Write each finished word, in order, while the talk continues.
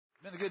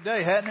Been a good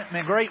day, hasn't it?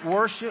 Man, great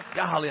worship.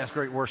 Golly, that's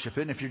great worship.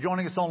 And if you're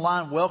joining us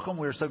online, welcome.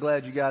 We're so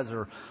glad you guys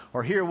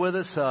are here with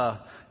us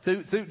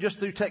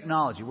through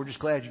technology. We're just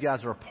glad you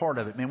guys are a part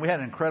of it. Man, we had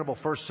an incredible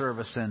first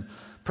service, and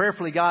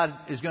prayerfully, God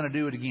is going to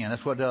do it again.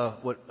 That's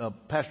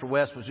what Pastor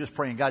West was just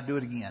praying. God, do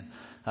it again.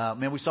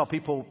 Man, we saw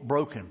people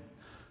broken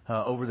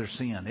over their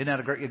sin. Isn't that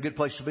a good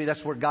place to be?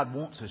 That's where God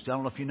wants us. I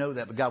don't know if you know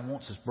that, but God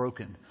wants us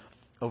broken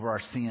over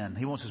our sin.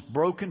 He wants us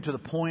broken to the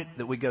point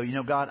that we go, you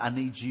know, God, I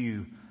need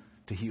you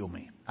to heal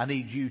me. I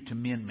need you to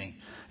mend me.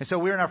 And so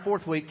we're in our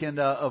fourth weekend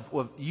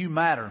of You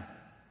Matter.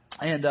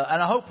 And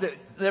I hope that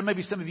there may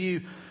be some of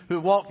you who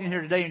have walked in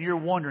here today and you're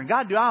wondering,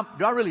 God, do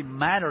I really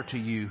matter to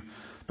you?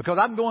 Because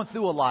I'm going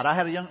through a lot. I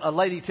had a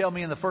lady tell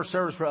me in the first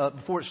service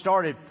before it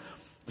started,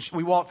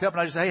 we walked up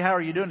and I just said, hey, how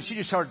are you doing? And she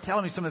just started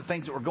telling me some of the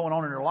things that were going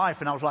on in her life.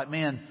 And I was like,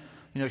 man,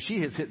 you know,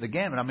 she has hit the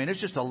gamut. I mean, it's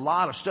just a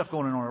lot of stuff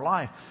going on in her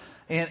life.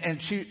 And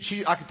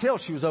she, I could tell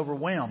she was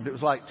overwhelmed. It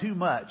was like too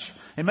much.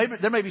 And maybe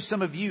there may be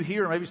some of you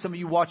here, maybe some of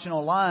you watching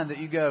online that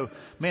you go,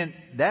 man,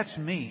 that's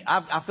me.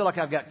 I feel like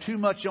I've got too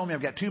much on me.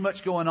 I've got too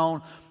much going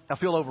on. I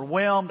feel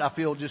overwhelmed. I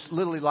feel just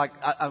literally like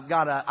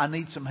I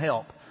need some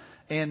help.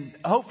 And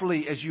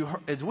hopefully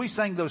as we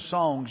sang those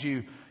songs,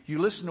 you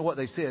listen to what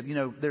they said. You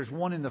know, there's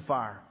one in the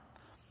fire.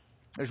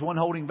 There's one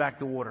holding back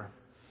the water.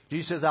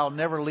 Jesus says, I'll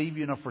never leave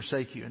you nor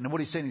forsake you. And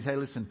what he's saying is, hey,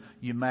 listen,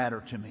 you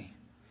matter to me.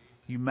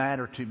 You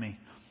matter to me.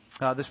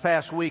 This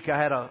past week, I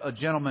had a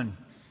gentleman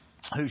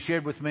who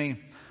shared with me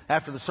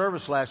after the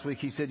service last week.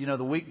 He said, you know,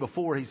 the week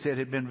before, he said,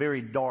 had been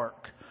very dark.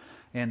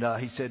 And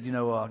he said, you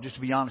know, just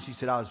to be honest, he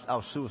said, I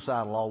was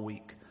suicidal all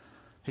week.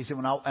 He said,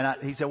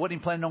 he said, wasn't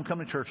even planning on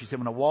coming to church. He said,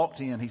 when I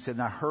walked in, he said,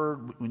 and I heard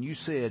when you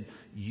said,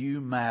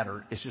 you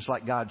matter, it's just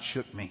like God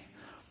shook me.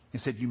 He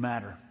said, you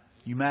matter.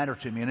 You matter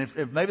to me. And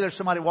if maybe there's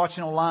somebody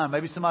watching online,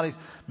 maybe somebody's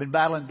been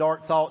battling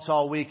dark thoughts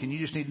all week, and you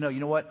just need to know, you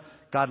know what?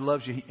 God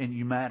loves you, and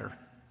you matter.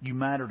 You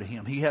matter to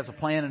Him. He has a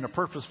plan and a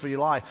purpose for your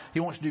life.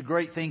 He wants to do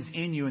great things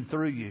in you and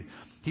through you.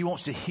 He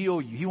wants to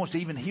heal you. He wants to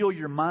even heal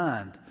your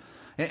mind.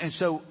 And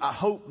so I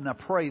hope and I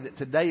pray that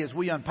today as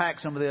we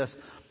unpack some of this,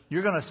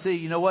 you're going to see,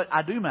 you know what?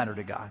 I do matter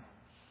to God.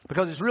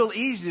 Because it's real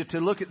easy to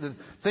look at the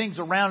things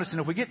around us.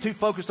 And if we get too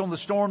focused on the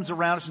storms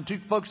around us and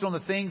too focused on the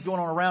things going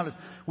on around us,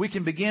 we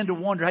can begin to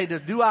wonder, hey,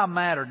 do I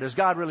matter? Does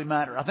God really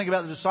matter? I think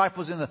about the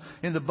disciples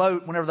in the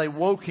boat whenever they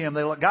woke Him.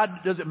 They were like,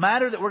 God, does it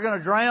matter that we're going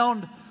to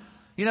drown?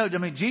 You know, I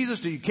mean, Jesus,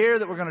 do you care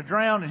that we're going to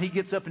drown? And He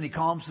gets up and He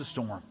calms the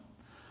storm.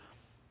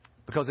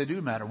 Because they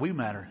do matter. We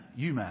matter.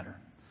 You matter.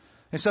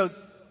 And so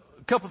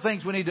a couple of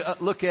things we need to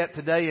look at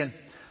today. And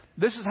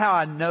this is how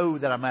I know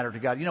that I matter to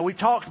God. You know, we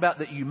talked about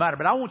that you matter,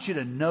 but I want you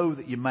to know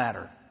that you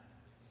matter.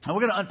 And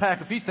we're going to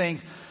unpack a few things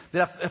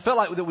that I felt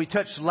like that we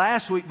touched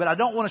last week, but I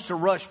don't want us to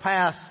rush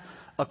past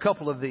a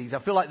couple of these.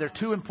 I feel like they're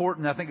too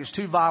important. I think it's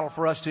too vital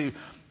for us to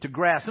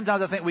grasp.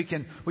 Sometimes I think we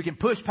can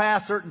push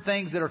past certain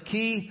things that are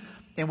key,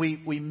 and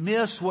we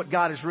miss what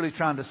God is really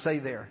trying to say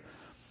there.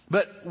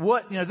 But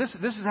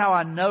this is how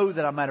I know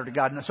that I matter to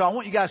God. And so I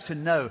want you guys to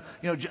know,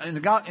 you know, in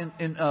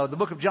the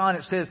book of John,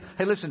 it says,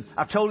 hey, listen,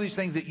 I've told these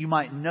things that you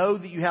might know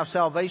that you have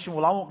salvation.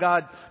 Well, I want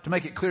God to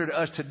make it clear to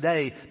us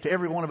today, to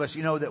every one of us,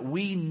 you know, that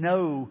we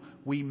know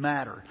we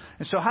matter.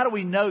 And so how do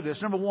we know this?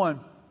 Number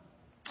one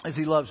is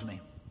He loves me.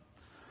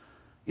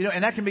 You know,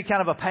 and that can be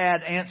kind of a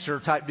pad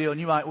answer type deal. And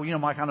you might, well, you know,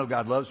 Mike, I know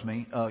God loves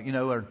me,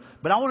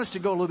 but I want us to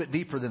go a little bit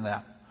deeper than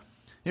that.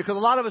 Because a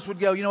lot of us would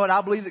go, you know what,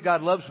 I believe that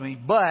God loves me,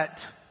 but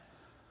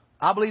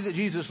I believe that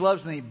Jesus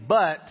loves me,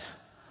 but,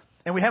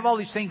 and we have all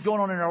these things going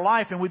on in our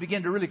life, and we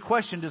begin to really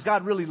question, does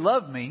God really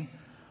love me?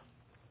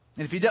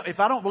 And if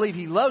I don't believe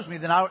He loves me,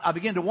 then I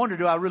begin to wonder,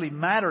 do I really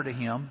matter to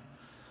Him?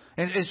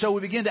 And so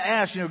we begin to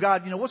ask, you know,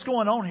 God, you know, what's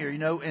going on here? You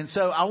know, and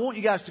so I want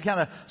you guys to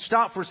kind of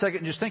stop for a second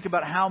and just think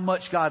about how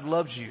much God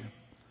loves you.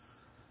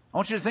 I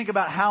want you to think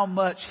about how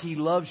much He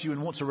loves you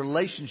and wants a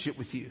relationship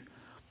with you.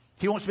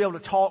 He wants to be able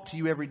to talk to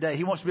you every day.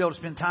 He wants to be able to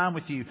spend time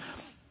with you.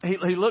 He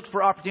looks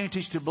for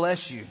opportunities to bless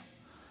you.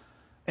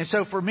 And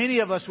so for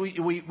many of us, we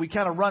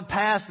kind of run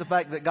past the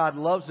fact that God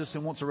loves us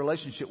and wants a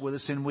relationship with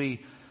us, and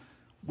we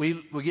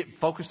get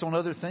focused on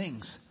other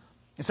things.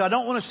 And so I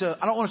don't want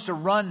us to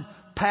run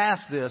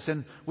past this.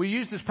 And we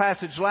used this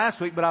passage last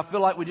week, but I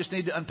feel like we just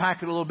need to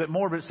unpack it a little bit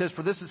more. But it says,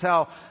 for this is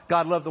how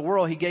God loved the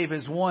world. He gave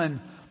His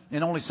one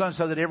and only Son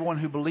so that everyone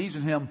who believes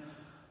in Him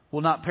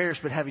will not perish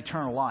but have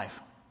eternal life.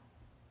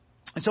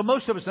 And so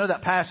most of us know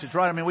that passage,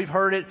 right? I mean, we've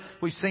heard it,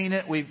 we've seen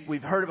it,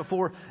 we've heard it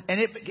before,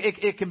 and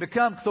it can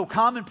become so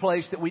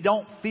commonplace that we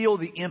don't feel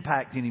the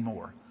impact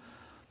anymore.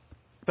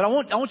 But I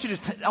want you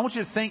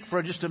to think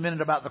for just a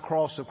minute about the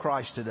cross of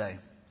Christ today.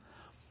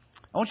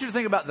 I want you to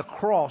think about the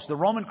cross, the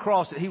Roman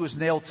cross that He was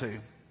nailed to.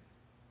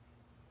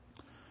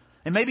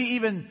 And maybe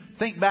even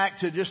think back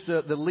to just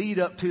the lead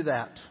up to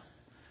that.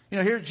 You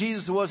know, here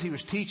Jesus was, He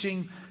was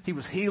teaching, He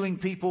was healing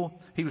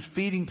people, He was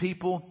feeding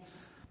people.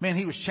 Man,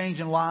 He was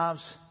changing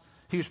lives.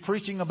 He was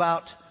preaching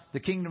about the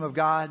kingdom of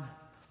God.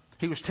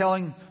 He was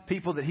telling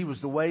people that He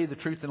was the way, the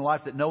truth, and the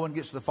life, that no one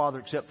gets to the Father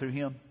except through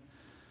Him.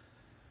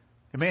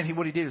 And man,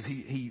 what He did is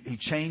He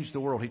changed the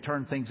world. He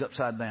turned things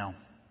upside down.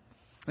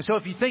 And so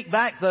if you think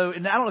back, though,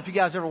 and I don't know if you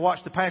guys ever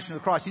watched The Passion of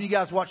the Christ. Any of you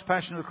guys watch The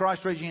Passion of the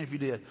Christ? Raise your hand if you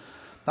did.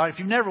 All right, if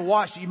you've never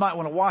watched it, you might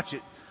want to watch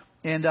it.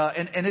 And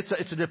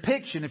it's a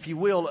depiction, if you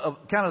will, of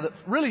kind of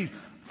really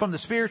from the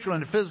spiritual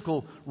and the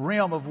physical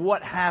realm of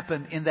what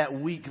happened in that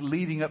week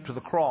leading up to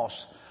the cross.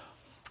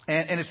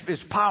 And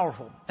it's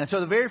powerful. And so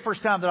the very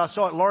first time that I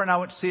saw it, Laura and I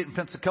went to see it in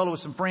Pensacola with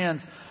some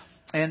friends.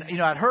 And,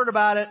 I'd heard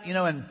about it,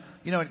 and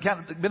it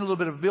kind of been a little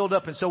bit of a build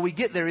up. And so we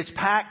get there, it's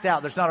packed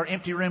out. There's not an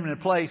empty room in a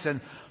place.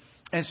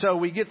 And so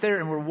we get there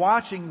and we're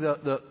watching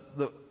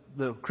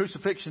the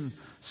crucifixion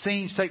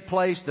scenes take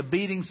place, the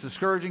beatings, the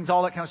scourgings,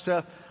 all that kind of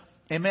stuff.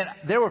 And man,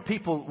 there were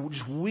people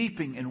just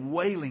weeping and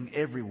wailing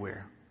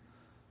everywhere.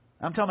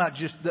 I'm talking about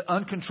just the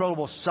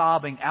uncontrollable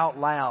sobbing out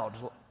loud.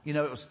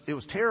 It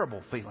was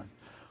terrible feeling.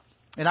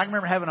 And I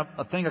remember having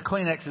a thing of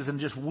Kleenexes and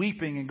just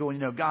weeping and going,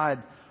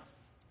 God,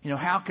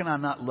 how can I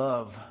not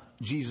love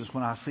Jesus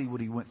when I see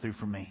what He went through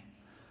for me?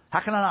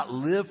 How can I not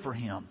live for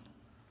Him?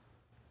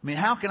 I mean,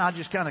 how can I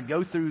just kind of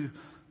go through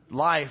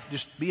life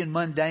just being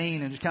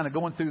mundane and just kind of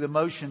going through the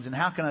motions? And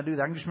how can I do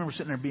that? I can just remember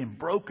sitting there being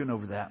broken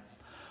over that.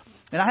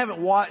 And I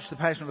haven't watched The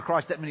Passion of the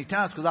Christ that many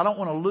times because I don't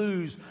want to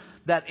lose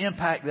that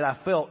impact that I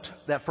felt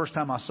that first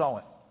time I saw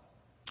it.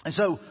 And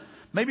so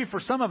maybe for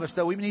some of us,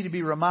 though, we need to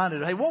be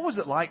reminded, hey, what was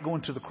it like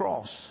going to the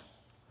cross?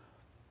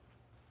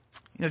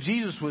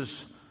 Jesus was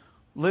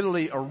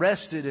literally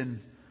arrested and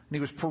He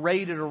was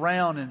paraded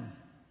around and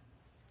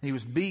He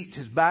was beat.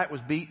 His back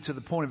was beat to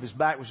the point of his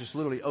back was just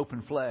literally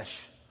open flesh.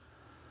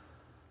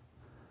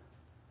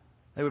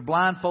 They would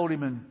blindfold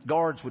Him and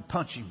guards would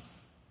punch Him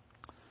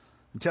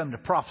and tell Him to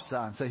prophesy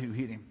and say who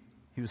hit Him.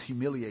 He was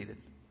humiliated.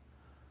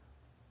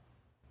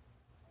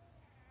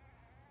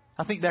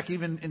 I think back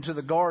even into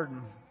the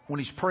garden when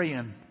He's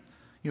praying,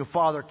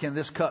 Father, can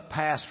this cup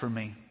pass from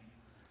me?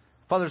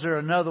 Father, is there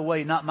another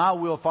way? Not my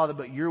will, Father,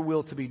 but Your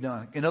will to be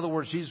done. In other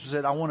words, Jesus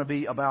said, I want to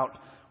be about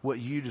what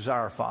You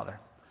desire, Father.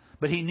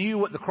 But He knew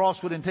what the cross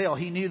would entail.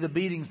 He knew the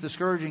beatings, the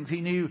scourgings.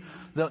 He knew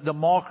the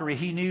mockery.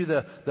 He knew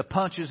the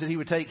punches that He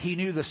would take. He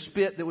knew the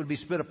spit that would be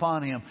spit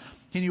upon Him.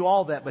 He knew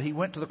all that, but He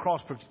went to the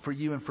cross for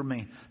you and for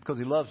me because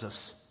He loves us.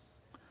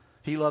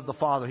 He loved the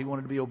Father. He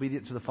wanted to be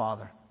obedient to the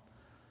Father.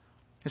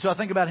 And so I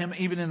think about Him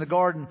even in the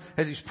garden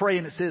as He's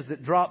praying. It says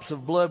that drops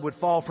of blood would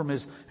fall from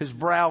His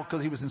brow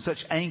because He was in such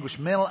anguish,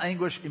 mental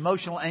anguish,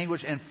 emotional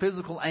anguish, and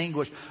physical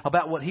anguish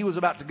about what He was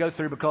about to go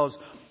through because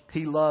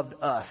He loved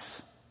us.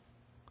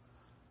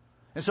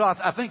 And so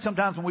I think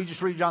sometimes when we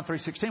just read John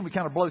 3:16, we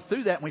kind of blow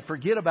through that and we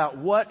forget about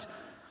what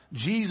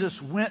Jesus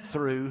went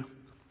through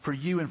for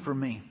you and for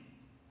me.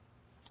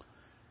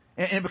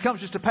 And it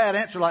becomes just a pat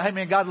answer like, hey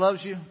man, God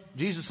loves you.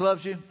 Jesus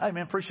loves you. Hey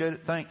man, appreciate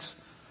it. Thanks.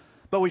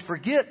 But we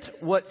forget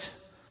what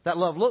that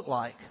love looked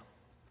like.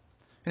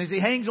 And as He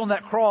hangs on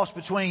that cross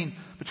between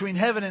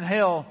heaven and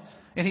hell,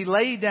 and He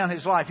laid down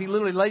His life. He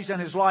literally lays down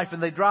His life,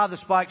 and they drive the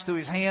spikes through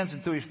His hands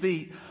and through His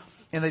feet.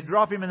 And they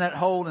drop Him in that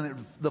hole,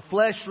 and the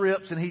flesh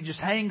rips, and He just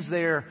hangs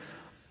there,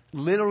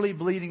 literally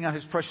bleeding out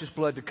His precious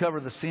blood to cover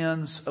the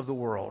sins of the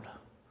world.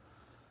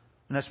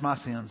 And that's my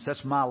sins.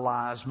 That's my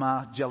lies,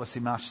 my jealousy,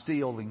 my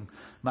stealing,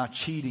 my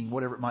cheating,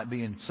 whatever it might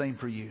be. And same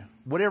for you.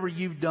 Whatever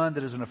you've done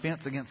that is an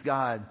offense against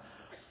God,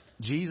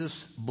 Jesus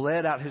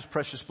bled out His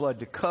precious blood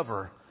to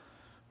cover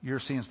your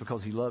sins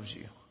because He loves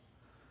you.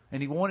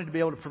 And He wanted to be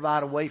able to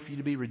provide a way for you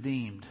to be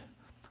redeemed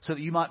so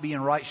that you might be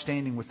in right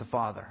standing with the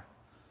Father.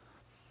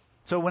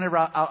 So whenever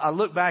I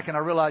look back and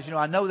I realize,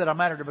 I know that I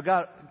matter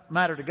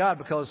to God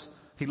because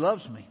He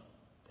loves me.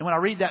 And when I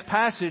read that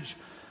passage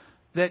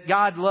that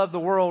God loved the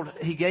world,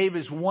 He gave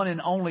His one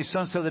and only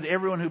Son so that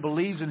everyone who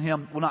believes in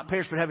Him will not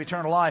perish but have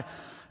eternal life.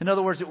 In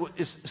other words,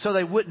 it's so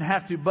they wouldn't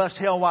have to bust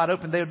hell wide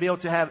open. They would be able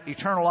to have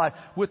eternal life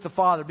with the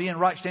Father, be in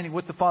right standing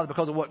with the Father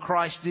because of what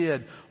Christ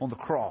did on the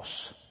cross.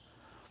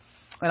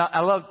 And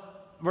I love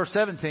verse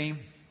 17.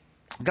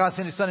 God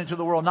sent His Son into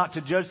the world not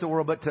to judge the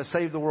world, but to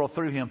save the world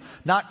through Him.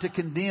 Not to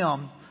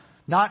condemn,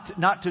 not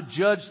to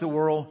judge the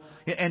world,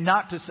 and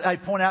not to say,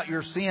 point out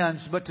your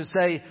sins, but to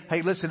say,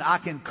 hey, listen, I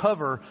can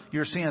cover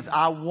your sins.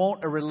 I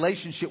want a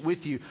relationship with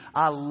you.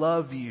 I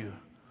love you.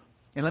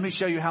 And let me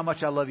show you how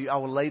much I love you. I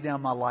will lay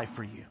down my life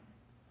for you.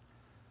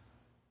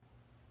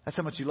 That's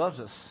how much He loves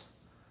us.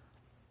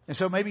 And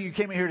so maybe you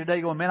came in here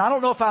today going, man, I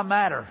don't know if I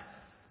matter.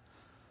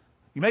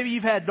 Maybe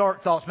you've had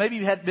dark thoughts. Maybe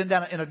you had been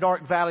down in a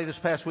dark valley this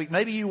past week.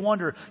 Maybe you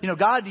wonder,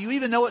 God, do you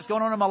even know what's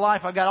going on in my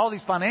life? I've got all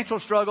these financial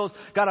struggles.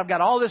 God, I've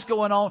got all this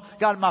going on.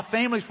 God, my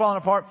family's falling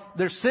apart.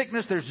 There's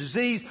sickness. There's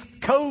disease.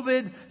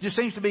 COVID just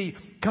seems to be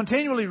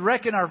continually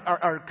wrecking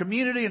our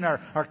community and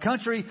our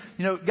country.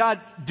 God,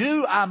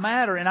 do I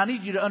matter? And I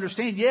need you to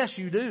understand, yes,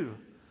 you do.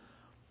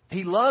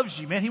 He loves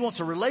you, man. He wants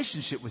a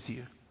relationship with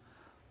you.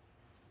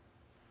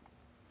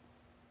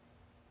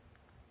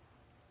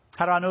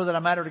 How do I know that I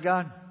matter to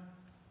God?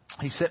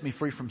 He set me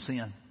free from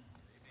sin.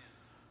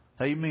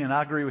 Amen.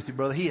 I agree with you,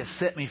 brother. He has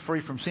set me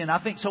free from sin.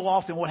 I think so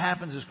often what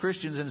happens as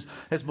Christians and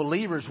as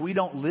believers, we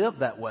don't live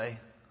that way.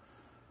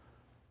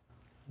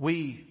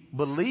 We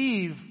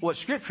believe what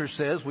Scripture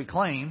says, we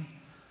claim,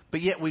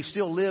 but yet we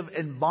still live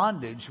in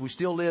bondage. We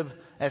still live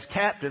as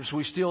captives.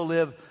 We still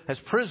live as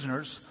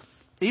prisoners,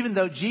 even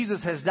though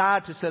Jesus has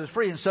died to set us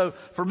free. And so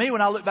for me,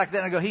 when I look back at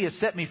that, I go, He has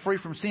set me free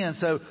from sin.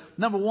 So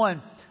number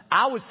one,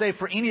 I would say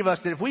for any of us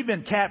that if we've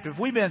been captive, if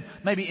we've been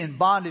maybe in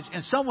bondage,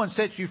 and someone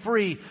sets you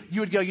free,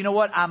 you would go, you know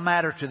what? I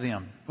matter to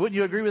them. Wouldn't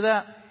you agree with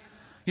that?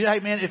 You know, hey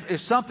man,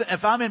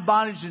 if I'm in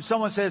bondage and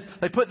someone says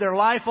they put their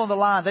life on the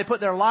line, they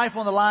put their life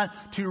on the line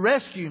to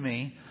rescue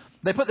me,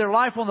 they put their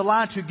life on the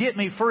line to get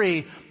me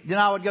free, then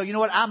I would go, you know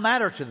what? I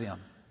matter to them.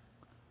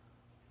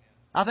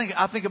 I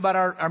think about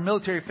our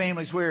military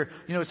families where,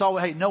 you know, it's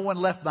always, hey, no one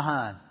left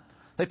behind.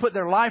 They put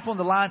their life on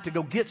the line to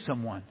go get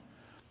someone.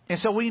 And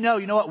so we know,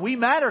 you know what, we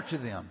matter to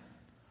them.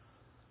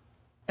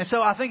 And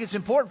so I think it's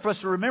important for us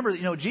to remember that,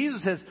 you know,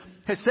 Jesus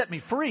has set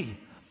me free.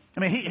 I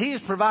mean, He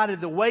has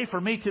provided the way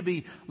for me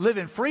to live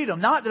in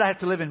freedom. Not that I have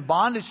to live in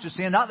bondage to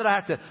sin. Not that I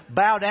have to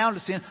bow down to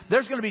sin.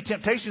 There's going to be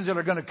temptations that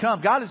are going to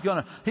come. God He's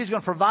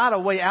going to provide a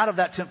way out of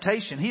that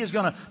temptation. He is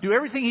going to do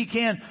everything He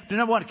can to,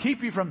 number one,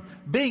 keep you from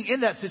being in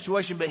that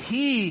situation, but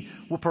He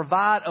will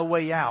provide a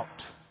way out.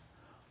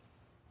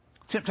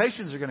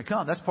 Temptations are going to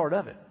come. That's part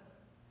of it.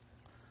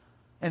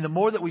 And the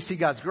more that we see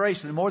God's grace,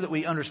 and the more that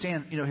we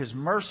understand, you know, His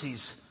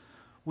mercies,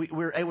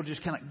 we're able to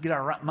just kind of get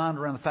our mind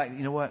around the fact that,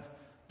 you know what,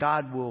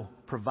 God will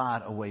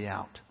provide a way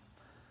out.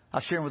 I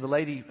was sharing with a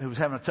lady who was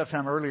having a tough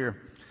time earlier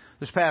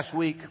this past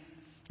week.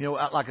 You know,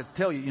 like I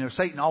tell you, you know,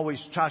 Satan always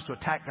tries to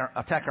attack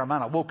our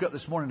mind. I woke up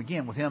this morning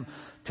again with him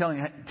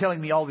telling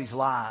me all these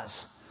lies.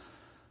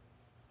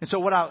 And so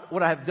what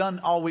I have done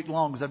all week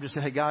long is I've just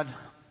said, hey, God,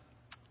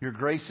 your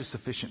grace is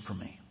sufficient for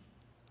me.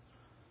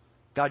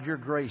 God, your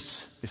grace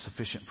is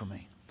sufficient for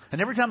me.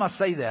 And every time I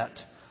say that,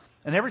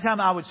 and every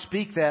time I would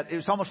speak that, it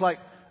was almost like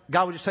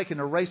God would just take an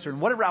eraser,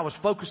 and whatever I was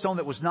focused on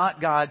that was not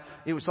God,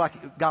 it was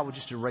like God would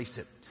just erase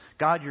it.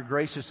 God, your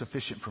grace is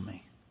sufficient for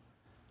me.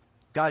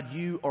 God,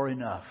 you are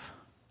enough.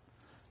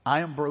 I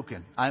am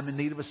broken. I am in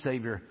need of a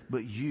Savior,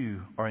 but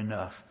you are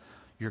enough.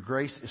 Your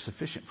grace is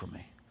sufficient for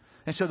me.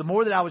 And so the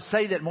more that I would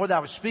say that, the more that I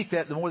would speak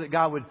that, the more that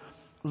God would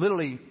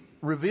literally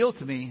reveal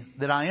to me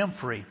that I am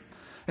free.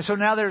 And so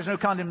now there is no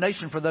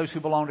condemnation for those who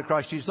belong to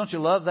Christ Jesus. Don't you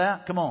love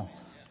that? Come on.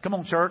 Come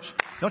on, church.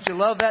 Don't you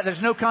love that?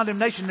 There's no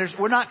condemnation.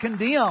 We're not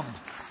condemned.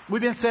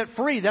 We've been set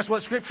free. That's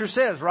what Scripture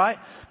says, right?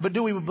 But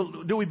do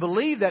we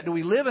believe that? Do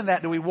we live in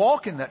that? Do we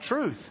walk in that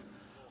truth?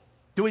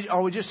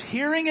 Are we just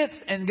hearing it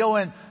and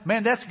going,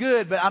 man, that's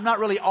good, but I'm not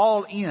really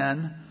all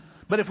in?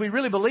 But if we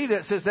really believe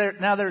it, it says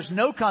now there's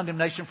no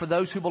condemnation for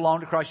those who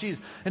belong to Christ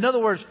Jesus. In other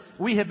words,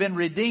 we have been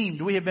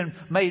redeemed. We have been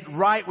made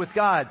right with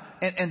God.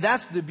 And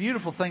that's the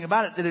beautiful thing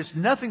about it, that it's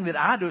nothing that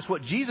I do. It's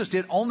what Jesus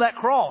did on that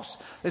cross.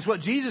 It's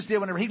what Jesus did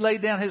whenever He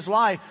laid down His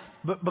life,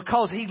 but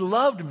because He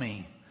loved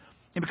me.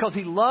 And because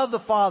He loved the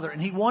Father and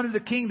He wanted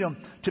the kingdom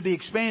to be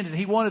expanded.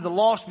 He wanted the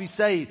lost to be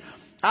saved.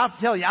 I'll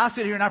tell you, I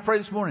sit here and I pray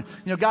this morning,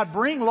 you know, God,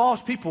 bring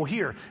lost people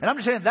here. And I'm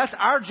just saying that's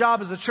our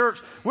job as a church.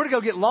 We're to go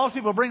get lost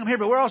people, bring them here,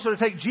 but we're also to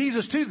take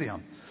Jesus to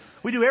them.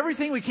 We do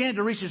everything we can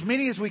to reach as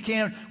many as we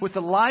can with the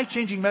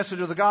life-changing message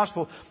of the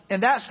gospel.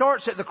 And that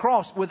starts at the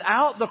cross.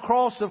 Without the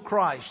cross of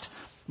Christ,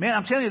 man,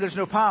 I'm telling you, there's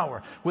no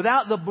power.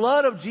 Without the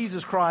blood of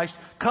Jesus Christ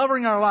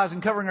covering our lives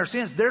and covering our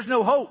sins, there's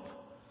no hope.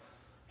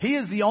 He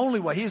is the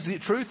only way. He is the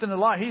truth and the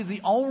light. He is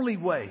the only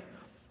way.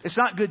 It's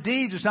not good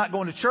deeds. It's not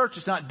going to church.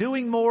 It's not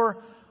doing more.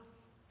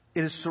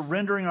 It is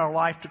surrendering our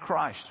life to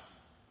Christ.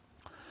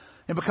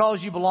 And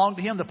because you belong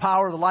to Him, the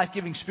power of the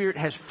life-giving Spirit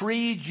has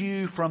freed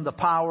you from the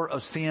power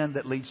of sin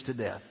that leads to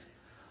death.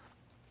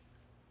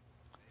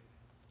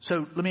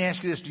 So let me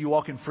ask you this. Do you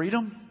walk in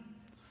freedom?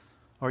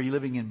 Or are you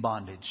living in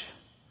bondage?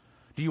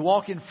 Do you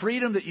walk in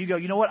freedom that you go,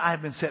 you know what? I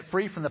have been set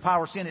free from the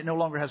power of sin. It no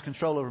longer has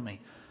control over me.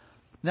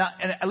 Now,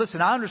 and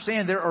listen, I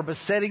understand there are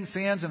besetting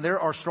sins and there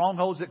are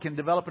strongholds that can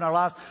develop in our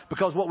lives,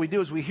 because what we do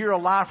is we hear a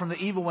lie from the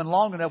evil one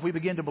long enough, we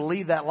begin to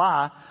believe that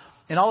lie.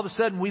 And all of a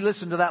sudden we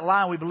listen to that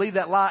lie and we believe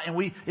that lie,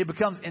 and it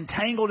becomes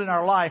entangled in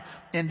our life.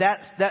 And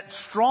that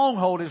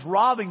stronghold is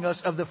robbing us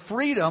of the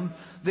freedom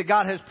that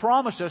God has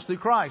promised us through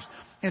Christ.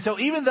 And so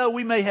even though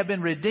we may have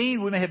been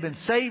redeemed, we may have been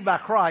saved by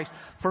Christ,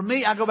 for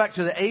me, I go back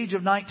to the age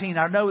of 19.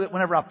 I know that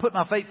whenever I put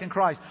my faith in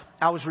Christ,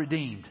 I was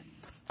redeemed.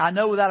 I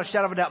know without a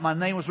shadow of a doubt my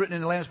name was written in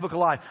the Lamb's Book of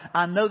Life.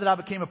 I know that I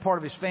became a part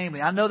of His family.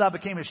 I know that I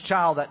became His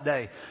child that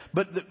day.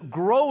 But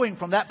growing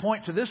from that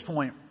point to this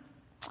point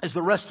is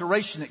the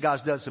restoration that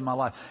God does in my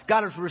life.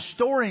 God is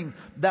restoring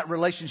that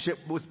relationship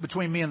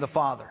between me and the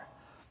Father.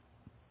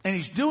 And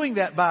He's doing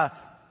that by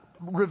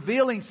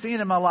revealing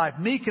sin in my life,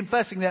 me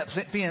confessing that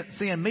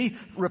sin, me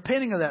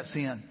repenting of that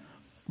sin.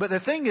 But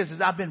the thing is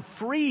I've been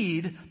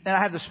freed, and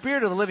I have the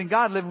Spirit of the living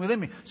God living within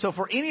me. So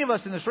for any of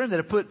us in this room that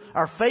have put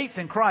our faith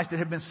in Christ, that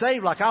have been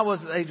saved like I was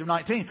at the age of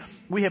 19,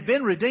 we have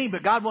been redeemed,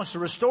 but God wants to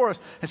restore us.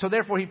 And so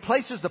therefore He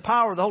places the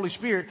power of the Holy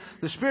Spirit,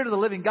 the Spirit of the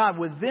living God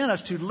within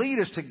us to lead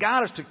us, to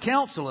guide us, to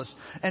counsel us,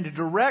 and to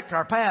direct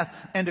our path,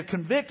 and to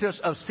convict us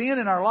of sin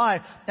in our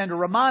life, and to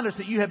remind us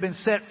that you have been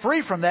set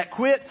free from that.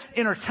 Quit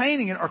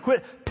entertaining it, or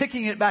quit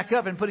picking it back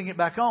up and putting it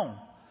back on.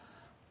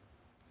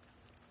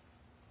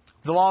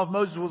 The law of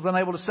Moses was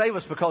unable to save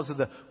us because of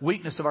the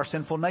weakness of our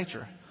sinful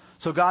nature.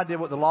 So God did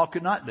what the law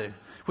could not do.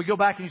 If we go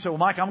back and you say, well,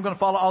 Mike, I'm going to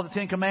follow all the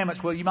 10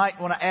 commandments. Well, you might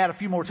want to add a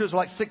few more to it. So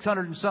like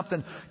 600 and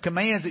something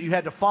commands that you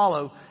had to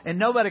follow. And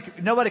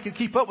nobody could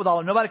keep up with all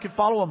of them. Nobody could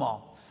follow them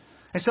all.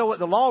 And so what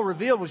the law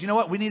revealed was, you know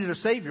what? We needed a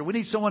Savior. We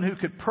need someone who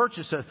could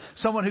purchase us,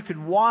 someone who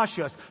could wash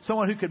us,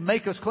 someone who could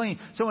make us clean,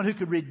 someone who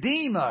could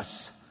redeem us.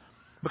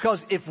 Because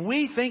if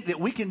we think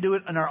that we can do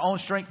it in our own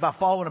strength by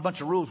following a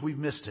bunch of rules, we've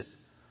missed it.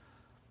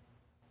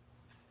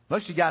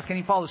 Most of you guys can't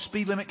even follow the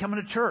speed limit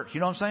coming to church. You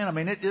know what I'm saying? I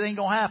mean, it ain't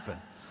going to happen.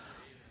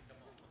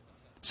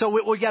 So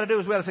what we got to do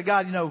is we got to say,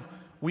 God, you know,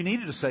 we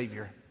needed a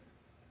Savior.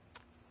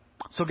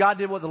 So God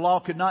did what the law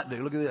could not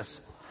do. Look at this.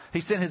 He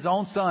sent His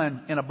own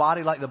Son in a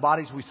body like the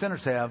bodies we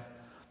sinners have.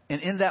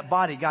 And in that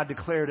body, God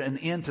declared an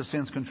end to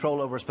sin's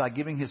control over us by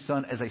giving His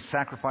Son as a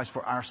sacrifice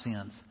for our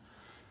sins.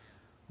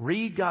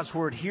 Read God's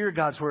Word. Hear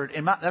God's Word.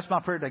 And that's my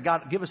prayer today.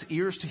 God, give us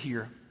ears to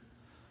hear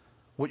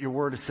what Your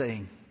Word is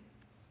saying.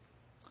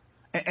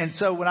 And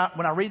so when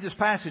I read this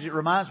passage, it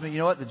reminds me, you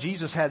know what, that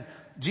Jesus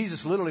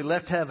literally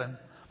left heaven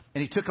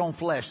and He took on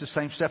flesh, the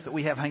same stuff that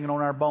we have hanging on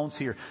our bones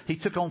here. He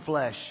took on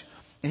flesh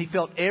and He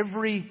felt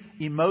every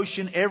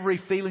emotion,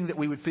 every feeling that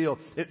we would feel.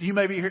 You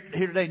may be here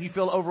today and you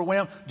feel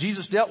overwhelmed.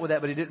 Jesus dealt with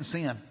that, but He didn't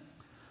sin.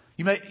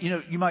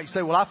 You might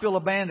say, well, I feel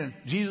abandoned.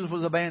 Jesus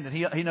was abandoned.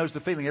 He knows the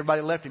feeling.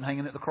 Everybody left Him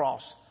hanging at the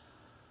cross.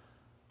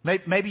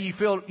 Maybe you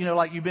feel,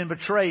 like you've been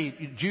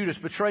betrayed. Judas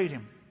betrayed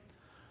Him.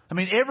 I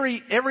mean,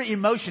 every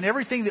emotion,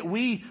 everything that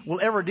we will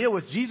ever deal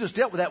with, Jesus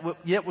dealt with that,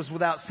 yet was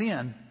without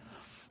sin.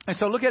 And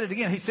so look at it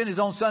again. He sent His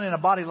own Son in a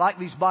body like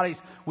these bodies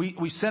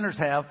we sinners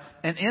have.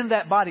 And in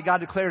that body, God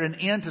declared an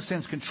end to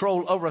sin's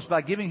control over us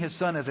by giving His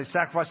Son as a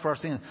sacrifice for our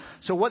sins.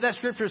 So what that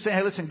scripture is saying,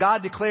 hey, listen,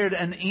 God declared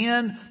an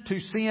end to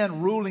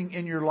sin ruling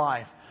in your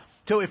life.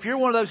 So if you're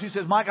one of those who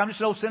says, Mike, I'm just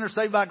an old sinner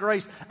saved by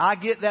grace, I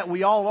get that,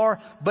 we all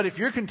are. But if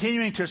you're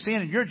continuing to sin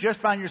and you're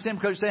justifying your sin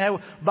because you're saying, hey,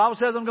 well, the Bible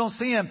says I'm going to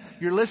sin,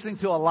 you're listening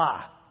to a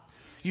lie.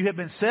 You have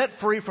been set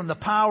free from the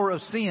power of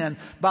sin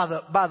by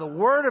the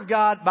Word of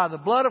God, by the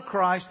blood of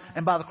Christ,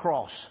 and by the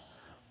cross.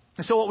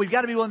 And so what we've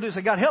got to be willing to do is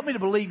say, God, help me to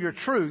believe Your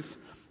truth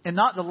and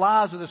not the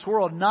lies of this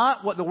world,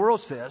 not what the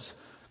world says,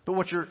 but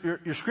what your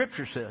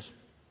Scripture says.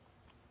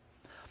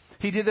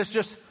 He did this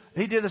so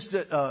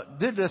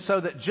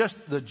that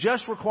the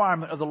just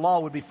requirement of the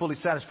law would be fully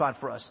satisfied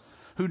for us,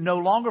 who no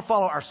longer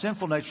follow our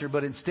sinful nature,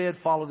 but instead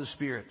follow the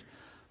Spirit.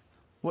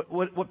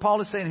 What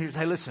Paul is saying here is,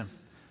 hey, listen.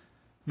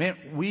 Man,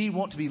 we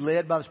want to be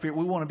led by the Spirit.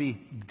 We want to be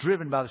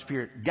driven by the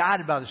Spirit,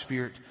 guided by the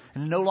Spirit,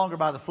 and no longer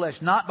by the flesh,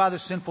 not by the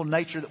sinful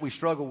nature that we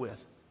struggle with.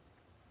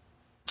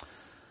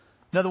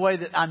 Another way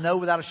that I know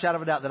without a shadow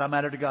of a doubt that I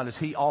matter to God is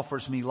He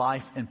offers me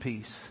life and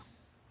peace.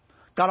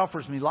 God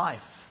offers me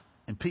life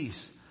and peace.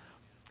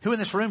 Who in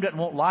this room doesn't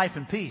want life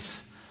and peace?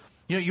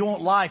 You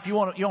want life. You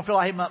don't feel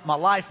like, hey, my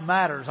life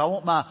matters. I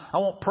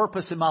want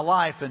purpose in my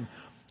life, and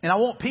I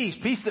want peace.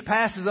 Peace that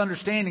passes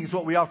understanding is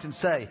what we often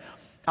say.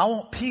 I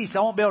want peace. I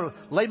want to be able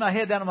to lay my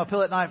head down on my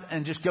pillow at night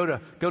and just go to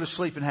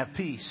sleep and have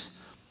peace.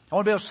 I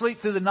want to be able to sleep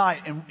through the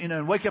night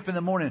and wake up in the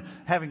morning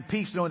having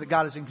peace, knowing that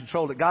God is in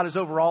control, that God is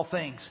over all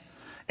things.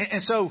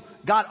 And so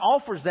God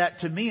offers that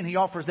to me, and He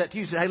offers that to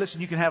you. He said, hey,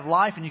 listen, you can have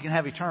life and you can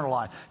have eternal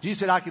life.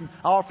 Jesus said, I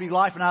offer you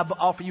life and I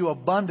offer you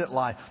abundant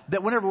life.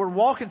 That whenever we're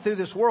walking through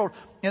this world,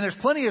 and there's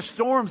plenty of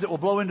storms that will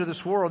blow into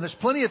this world, and there's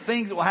plenty of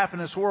things that will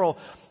happen in this world,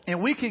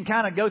 and we can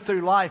kind of go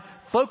through life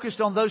focused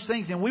on those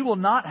things, and we will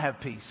not have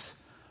peace.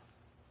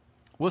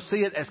 We'll see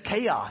it as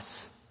chaos.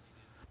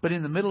 But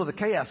in the middle of the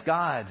chaos,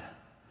 God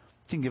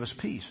can give us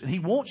peace. And He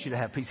wants you to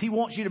have peace. He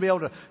wants you to be able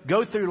to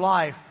go through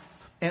life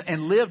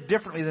and live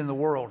differently than the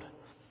world.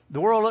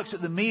 The world looks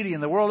at the media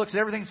and the world looks at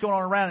everything that's going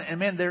on around it. And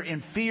man, they're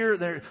in fear,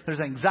 there's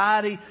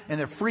anxiety, and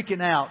they're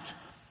freaking out.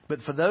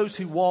 But for those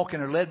who walk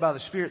and are led by the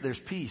Spirit, there's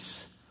peace.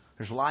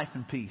 There's life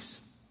and peace.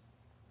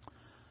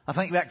 I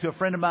think back to a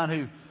friend of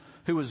mine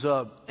who was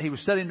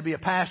studying to be a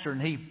pastor,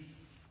 and he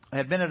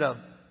had been at a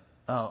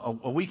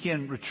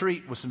weekend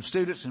retreat with some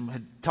students and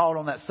had taught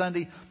on that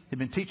Sunday. He'd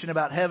been teaching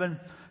about heaven.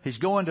 He's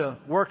going to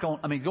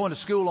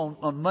school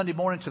on Monday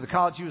morning to the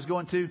college he was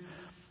going to,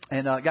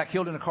 and got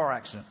killed in a car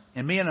accident.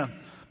 And me and a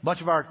bunch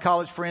of our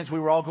college friends, we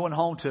were all going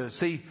home to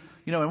see,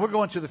 and we're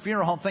going to the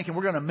funeral home thinking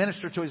we're going to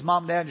minister to his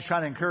mom and dad, just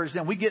trying to encourage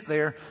them. We get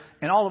there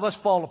and all of us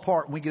fall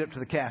apart when we get up to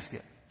the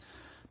casket.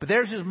 But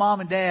there's his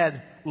mom and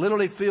dad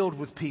literally filled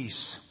with peace.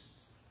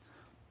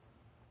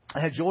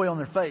 They had joy on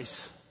their face.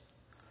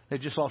 They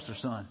just lost their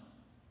son.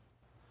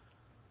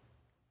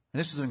 And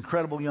this is an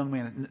incredible young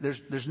man.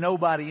 There's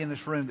nobody in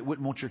this room that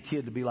wouldn't want your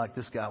kid to be like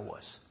this guy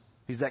was.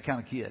 He's that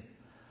kind of kid.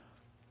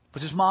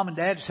 But his mom and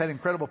dad just had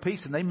incredible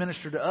peace, and they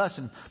ministered to us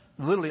and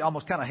literally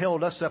almost kind of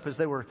held us up as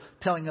they were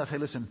telling us, hey,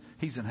 listen,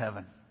 he's in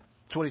heaven.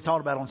 That's what he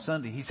taught about on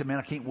Sunday. He said, man,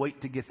 I can't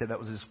wait to get there. That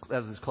was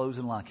his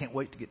closing line. I can't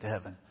wait to get to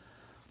heaven.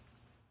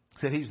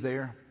 He said he's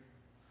there.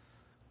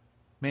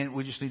 Man,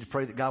 we just need to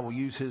pray that God will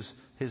use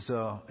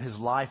his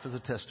life as a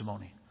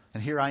testimony.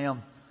 And here I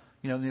am,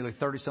 nearly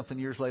 30-something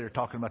years later,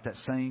 talking about that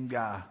same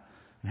guy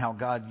and how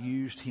God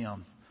used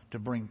him to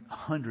bring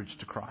hundreds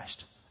to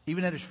Christ.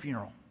 Even at his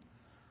funeral,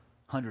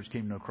 hundreds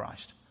came to know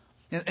Christ.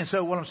 And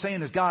so what I'm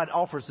saying is God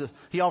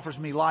He offers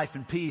me life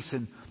and peace.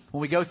 And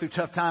when we go through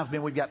tough times,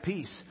 man, we've got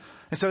peace.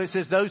 And so it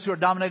says those who are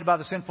dominated by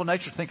the sinful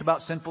nature think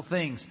about sinful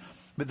things.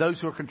 But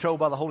those who are controlled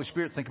by the Holy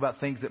Spirit think about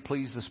things that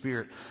please the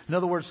Spirit. In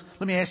other words,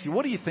 let me ask you,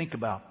 what do you think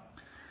about?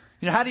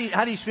 How do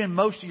you spend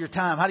most of your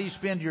time? How do you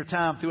spend your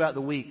time throughout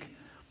the week?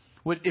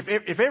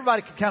 If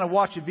everybody could kind of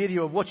watch a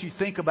video of what you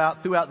think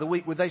about throughout the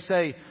week, would they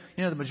say,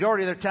 the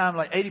majority of their time,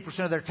 like 80%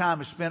 of their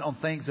time is spent on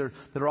things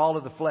that are all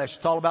of the flesh.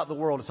 It's all about the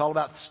world. It's all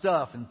about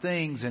stuff and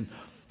things and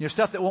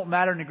stuff that won't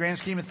matter in the grand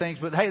scheme of things.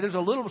 But hey, there's a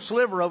little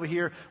sliver over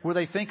here where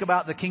they think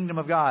about the kingdom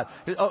of God.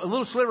 A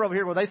little sliver over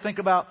here where they think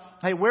about,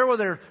 hey, where will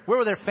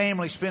their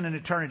family spend an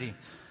eternity?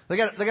 They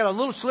got a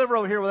little sliver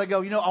over here where they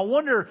go, I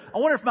wonder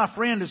if my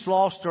friend is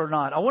lost or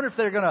not. I wonder if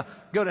they're going to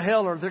go to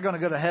hell or if they're going to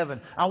go to heaven.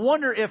 I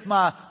wonder if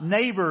my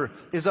neighbor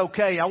is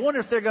okay. I wonder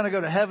if they're going to go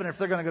to heaven or if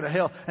they're going to go to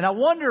hell. And I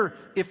wonder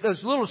if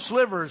those little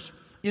slivers,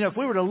 if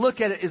we were to look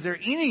at it, is there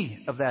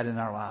any of that in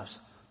our lives?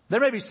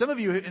 There may be some of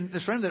you in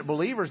this room that are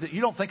believers that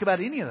you don't think about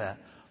any of that.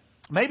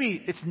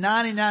 Maybe it's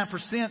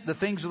 99% the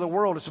things of the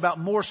world. It's about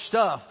more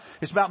stuff.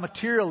 It's about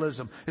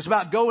materialism. It's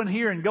about going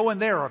here and going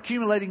there or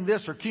accumulating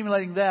this or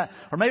accumulating that.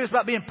 Or maybe it's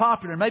about being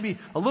popular. Maybe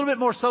a little bit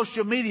more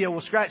social media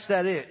will scratch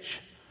that itch.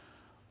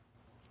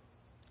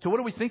 So what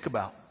do we think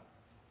about?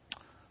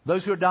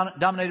 Those who are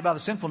dominated by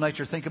the sinful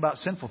nature think about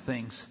sinful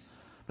things.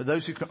 But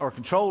those who are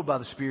controlled by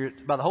the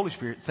Spirit, by the Holy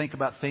Spirit, think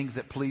about things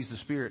that please the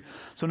Spirit.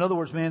 So in other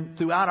words, man,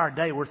 throughout our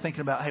day, we're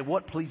thinking about, hey,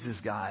 what pleases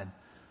God?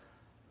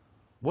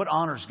 What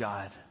honors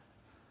God?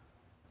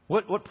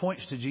 What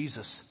points to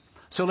Jesus?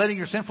 So letting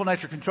your sinful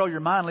nature control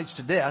your mind leads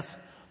to death,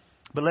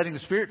 but letting the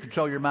Spirit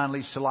control your mind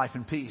leads to life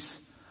and peace.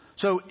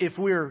 So if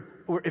we're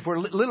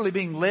literally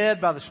being led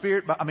by the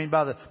Spirit,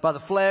 by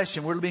the flesh,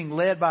 and we're being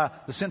led by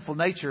the sinful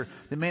nature,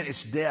 then man,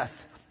 it's death.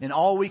 And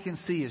all we can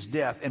see is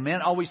death. And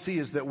man, all we see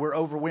is that we're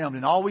overwhelmed.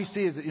 And all we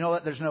see is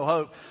that, there's no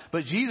hope.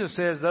 But Jesus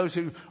says those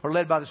who are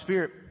led by the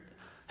Spirit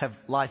have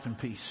life and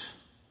peace.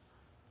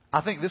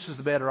 I think this is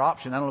the better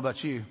option. I don't know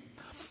about you.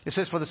 It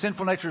says, for the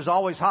sinful nature is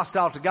always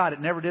hostile to God.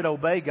 It never did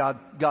obey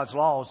God's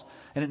laws,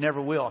 and it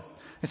never will.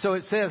 And so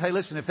it says, hey,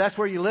 listen, if that's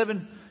where you're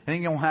living, it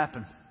ain't going to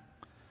happen.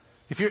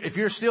 If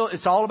you're still,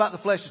 it's all about the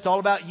flesh. It's all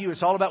about you.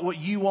 It's all about what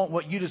you want,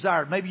 what you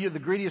desire. Maybe you're the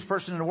greediest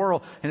person in the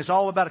world, and it's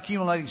all about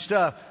accumulating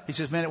stuff. He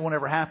says, man, it won't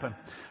ever happen.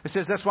 It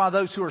says that's why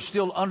those who are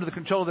still under the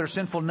control of their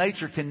sinful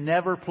nature can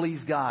never please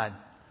God.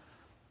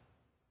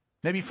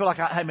 Maybe you feel like,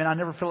 I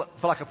never feel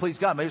like I please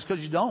God. Maybe it's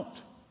because you don't.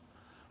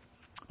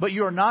 But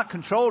you are not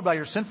controlled by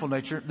your sinful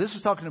nature. This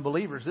is talking to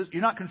believers.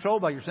 You're not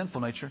controlled by your sinful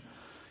nature.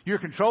 You're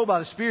controlled by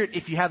the Spirit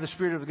if you have the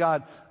Spirit of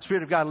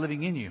God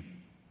living in you.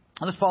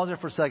 And let's pause there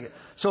for a second.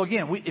 So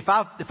again, if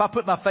I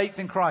put my faith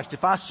in Christ,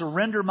 if I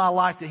surrender my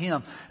life to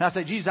Him, and I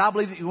say, Jesus, I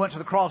believe that you went to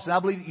the cross, and I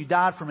believe that you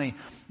died for me.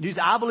 Jesus,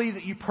 I believe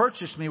that you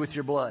purchased me with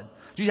your blood.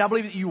 Jesus, I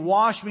believe that you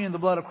washed me in the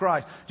blood of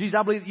Christ. Jesus,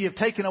 I believe that you have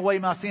taken away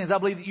my sins. I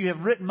believe that you have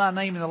written my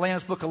name in the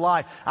Lamb's Book of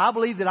Life. I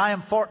believe that I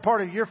am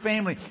part of your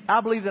family.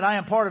 I believe that I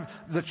am part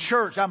of the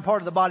church. I'm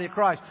part of the body of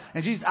Christ.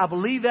 And Jesus, I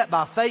believe that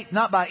by faith,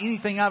 not by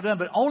anything I've done,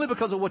 but only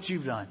because of what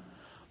you've done.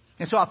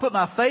 And so I put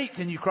my faith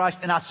in you, Christ,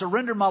 and I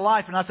surrender my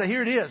life, and I say,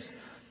 here it is.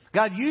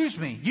 God, use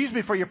me. Use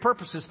me for your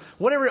purposes,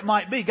 whatever it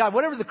might be. God,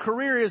 whatever the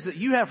career is that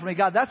you have for me,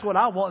 God, that's what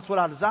I want. That's what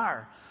I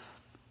desire.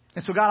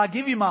 And so, God, I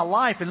give you my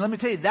life. And let me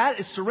tell you, that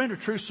is surrender,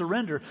 true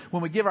surrender,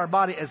 when we give our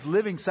body as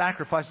living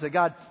sacrifices. Say,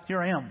 God, here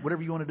I am.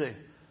 Whatever you want to do,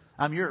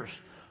 I'm yours.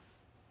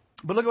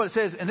 But look at what it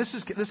says. And this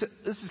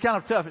is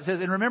kind of tough. It says,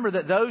 and remember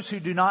that those who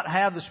do not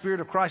have the Spirit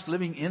of Christ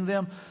living in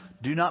them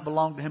do not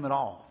belong to Him at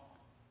all.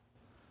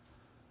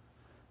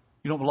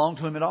 You don't belong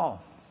to Him at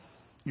all.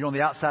 You're on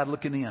the outside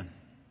looking in.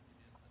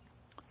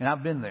 And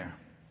I've been there.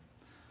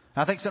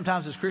 And I think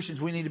sometimes as Christians,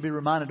 we need to be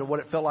reminded of what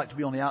it felt like to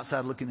be on the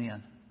outside looking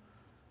in.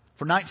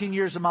 For 19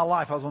 years of my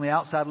life, I was on the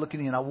outside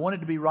looking in. I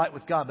wanted to be right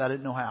with God, but I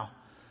didn't know how.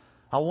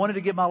 I wanted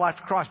to give my life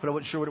to Christ, but I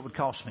wasn't sure what it would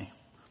cost me.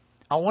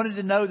 I wanted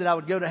to know that I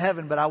would go to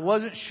heaven, but I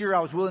wasn't sure I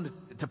was willing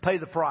to pay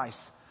the price.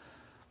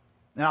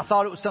 And I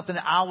thought it was something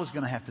that I was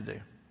going to have to do.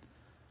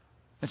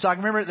 And so I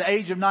can remember at the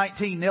age of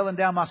 19, nailing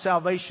down my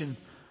salvation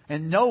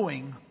and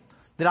knowing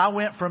that I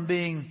went from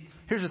being,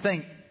 here's the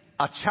thing,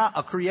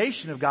 a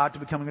creation of God to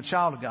becoming a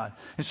child of God.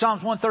 In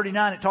Psalms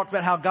 139, it talked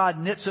about how God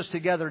knits us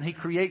together and He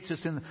creates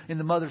us in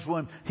the mother's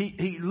womb.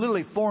 He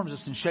literally forms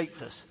us and shapes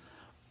us.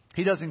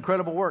 He does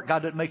incredible work.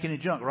 God doesn't make any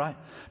junk, right?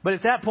 But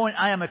at that point,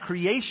 I am a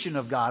creation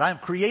of God. I am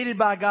created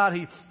by God.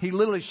 He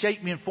literally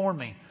shaped me and formed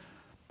me.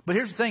 But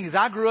here's the thing, as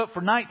I grew up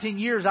for 19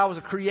 years, I was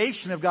a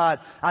creation of God.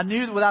 I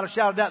knew that without a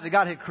shadow of doubt that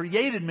God had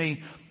created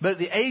me. But at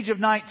the age of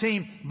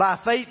 19, by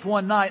faith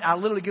one night, I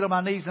literally get on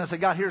my knees and I say,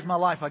 God, here's my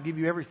life. I give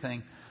you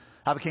everything.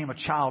 I became a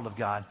child of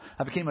God.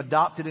 I became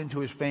adopted into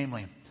His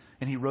family.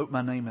 And He wrote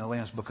my name in the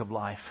Lamb's Book of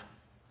Life.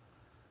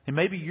 And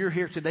maybe you're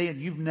here today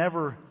and you've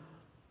never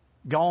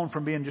gone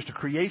from being just a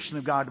creation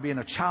of God to being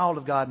a child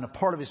of God and a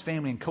part of His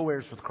family and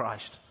co-heirs with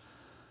Christ.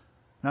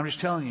 And I'm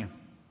just telling you,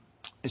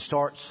 it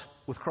starts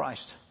with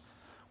Christ.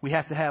 We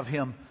have to have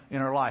Him in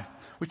our life.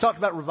 We talked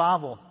about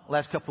revival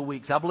last couple of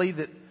weeks. I believe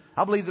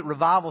that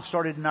revival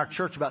started in our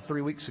church about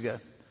 3 weeks ago.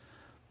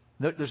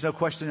 There's no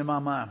question in my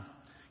mind.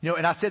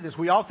 And I said this,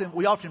 we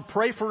often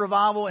pray for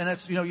revival, and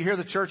that's, you hear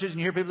the churches and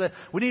you hear people say,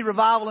 we need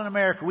revival in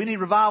America. We need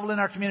revival in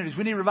our communities.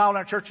 We need revival in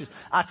our churches.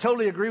 I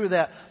totally agree with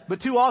that.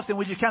 But too often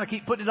we just kind of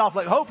keep putting it off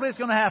like, hopefully it's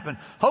going to happen.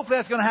 Hopefully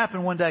that's going to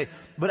happen one day.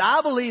 But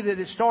I believe that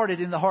it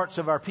started in the hearts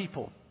of our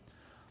people.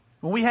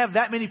 When we have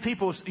that many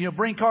people,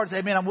 bring cards,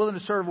 say, man, I'm willing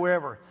to serve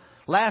wherever.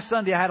 Last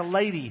Sunday I had a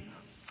lady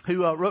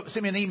who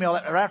sent me an email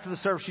after the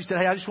service. She said,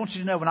 hey, I just want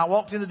you to know, when I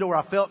walked in the door,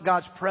 I felt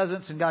God's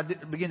presence and God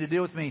began to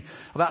deal with me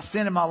about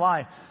sin in my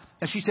life.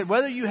 And she said,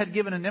 whether you had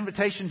given an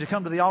invitation to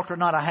come to the altar or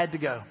not, I had to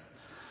go.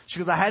 She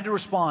goes, I had to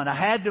respond. I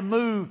had to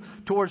move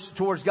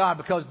towards God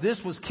because this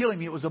was killing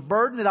me. It was a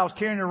burden that I was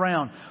carrying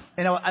around.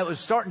 And it was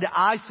starting to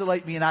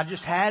isolate me, and I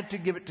just had to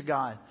give it to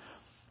God.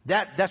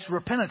 That's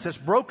repentance. That's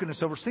brokenness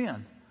over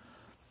sin.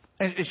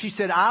 And she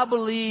said, I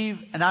believe,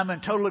 and I'm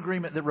in total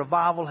agreement, that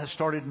revival has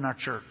started in our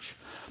church.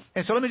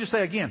 And so let me just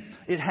say again,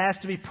 it has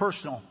to be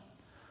personal.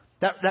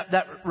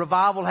 That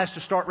revival has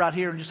to start right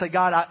here and just say,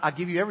 God, I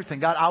give you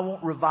everything. God, I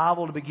want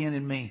revival to begin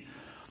in me.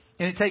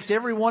 And it takes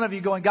every one of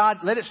you going, God,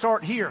 let it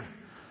start here.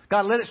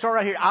 God, let it start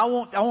right here. I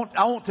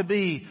want to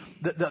be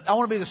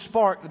the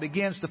spark that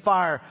begins the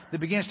fire,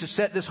 that begins to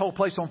set this whole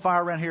place on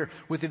fire around here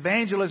with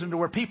evangelism, to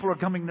where people are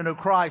coming to know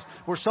Christ,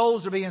 where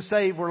souls are being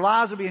saved, where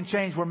lives are being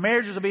changed, where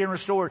marriages are being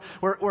restored,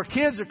 where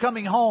kids are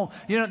coming home.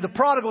 The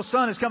prodigal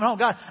son is coming home.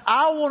 God,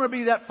 I want to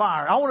be that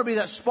fire. I want to be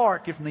that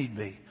spark if need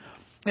be.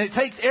 And it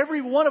takes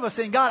every one of us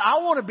saying, God,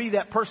 I want to be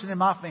that person in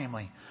my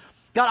family.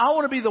 God, I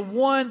want to be the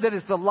one that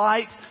is the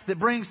light that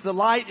brings the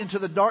light into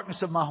the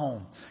darkness of my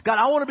home. God,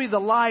 I want to be the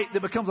light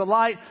that becomes a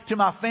light to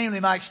my family,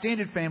 my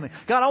extended family.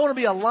 God, I want to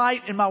be a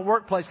light in my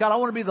workplace. God, I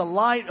want to be the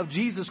light of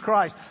Jesus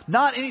Christ.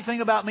 Not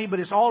anything about me, but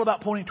it's all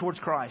about pointing towards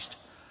Christ.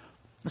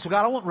 And so,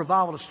 God, I want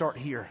revival to start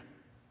here.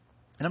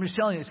 And I'm just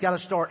telling you, it's got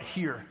to start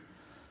here.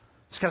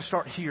 It's got to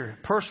start here.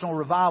 Personal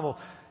revival.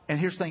 And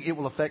here's the thing, it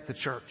will affect the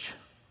church.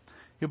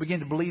 You'll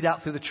begin to bleed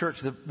out through the church.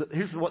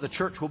 Here's what the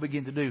church will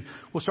begin to do.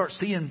 We'll start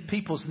seeing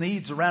people's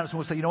needs around us, and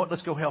we'll say, you know what,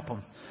 let's go help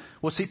them.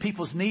 We'll see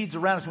people's needs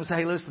around us, and we'll say,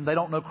 hey, listen, they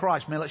don't know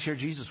Christ. Man, let's share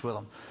Jesus with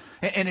them.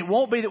 And it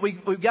won't be that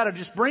we've got to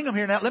just bring them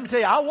here. Now, let me tell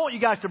you, I want you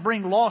guys to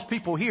bring lost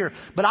people here,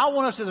 but I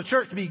want us as a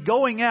church to be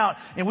going out,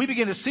 and we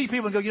begin to see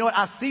people and go, you know what,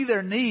 I see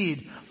their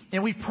need.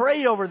 And we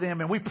pray over them,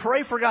 and we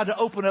pray for God to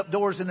open up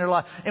doors in their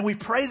life. And we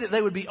pray that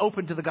they would be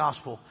open to the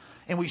gospel.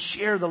 And we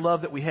share the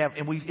love that we have,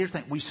 and here's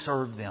the thing, we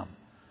serve them.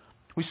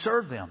 We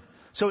serve them.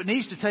 So it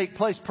needs to take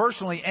place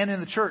personally and in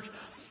the church.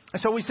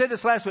 And so we said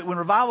this last week. When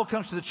revival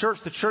comes to the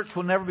church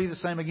will never be the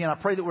same again. I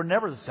pray that we're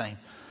never the same.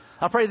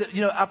 I pray that,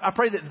 I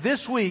pray that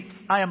this week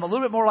I am a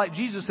little bit more like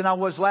Jesus than I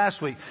was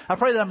last week. I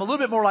pray that I'm a little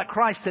bit more like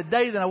Christ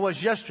today than I was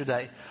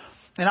yesterday.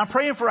 And I'm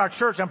praying for our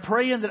church. I'm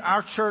praying that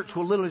our church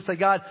will literally say,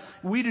 God,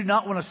 we do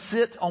not want to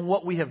sit on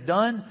what we have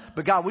done,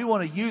 but God, we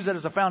want to use that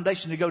as a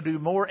foundation to go do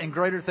more and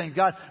greater things.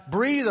 God,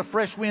 breathe a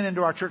fresh wind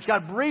into our church.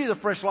 God, breathe a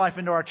fresh life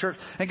into our church.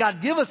 And God,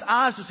 give us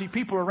eyes to see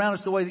people around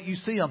us the way that you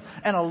see them,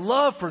 and a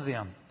love for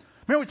them.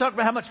 Remember we talked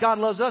about how much God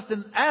loves us?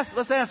 Then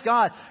let's ask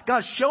God,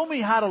 God, show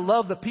me how to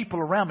love the people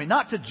around me,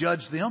 not to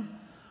judge them.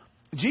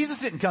 Jesus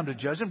didn't come to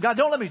judge them. God,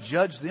 don't let me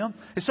judge them.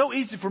 It's so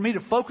easy for me to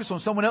focus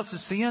on someone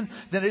else's sin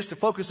than it is to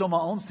focus on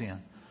my own sin.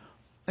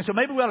 And so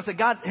maybe we ought to say,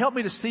 God, help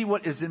me to see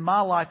what is in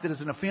my life that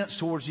is an offense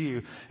towards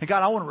you. And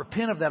God, I want to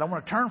repent of that. I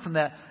want to turn from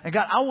that. And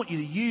God, I want you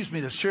to use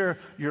me to share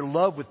your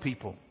love with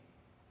people.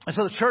 And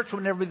so the church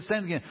will never be the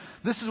same again.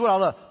 This is what I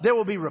love. There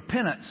will be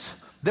repentance.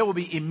 There will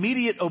be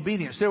immediate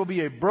obedience. There will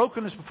be a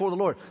brokenness before the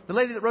Lord. The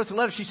lady that wrote the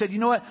letter, she said, you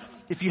know what?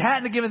 If you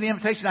hadn't given the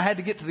invitation, I had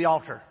to get to the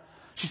altar.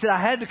 She said,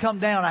 I had to come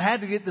down. I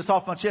had to get this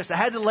off my chest. I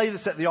had to lay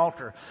this at the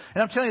altar.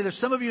 And I'm telling you, there's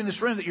some of you in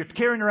this room that you're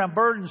carrying around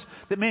burdens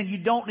that, man, you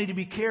don't need to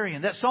be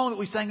carrying. That song that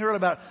we sang earlier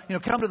about,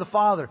 come to the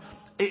Father.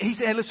 He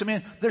said, hey, listen,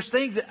 man, there's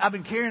things that I've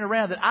been carrying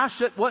around that I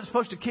wasn't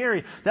supposed to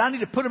carry, that I need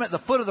to put them at the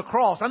foot of the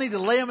cross. I need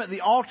to lay them at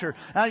the altar.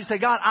 And I need to say,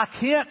 God, I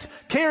can't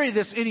carry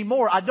this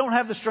anymore. I don't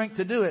have the strength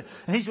to do it.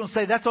 And He's going to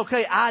say, that's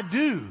okay. I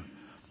do.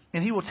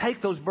 And He will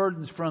take those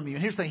burdens from you.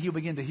 And here's the thing. He'll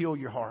begin to heal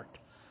your heart.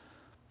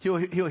 He'll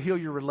heal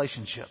your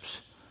relationships.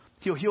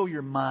 He'll heal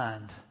your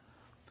mind.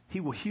 He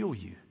will heal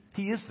you.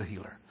 He is the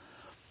healer.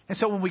 And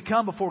so when we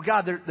come before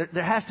God,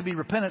 there has to be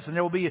repentance, and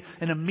there will be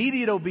an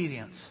immediate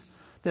obedience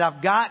that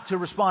I've got to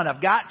respond.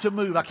 I've got to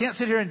move. I can't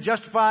sit here and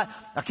justify it.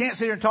 I can't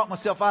sit here and talk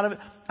myself out of it.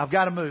 I've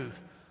got to move.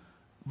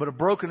 But a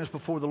brokenness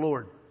before the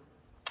Lord.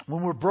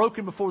 When we're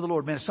broken before the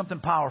Lord, man, it's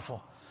something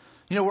powerful.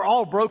 We're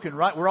all broken,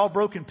 right? We're all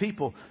broken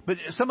people. But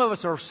some of us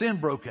are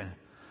sin broken.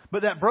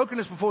 But that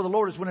brokenness before the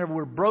Lord is whenever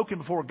we're broken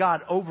before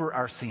God over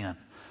our sin.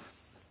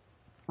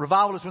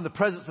 Revival is when the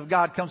presence of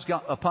God comes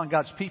upon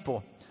God's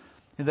people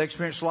and they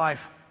experience life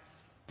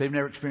they've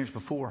never experienced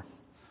before.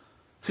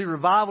 See,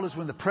 revival is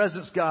when the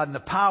presence of God and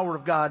the power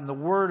of God and the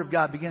Word of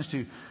God begins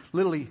to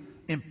literally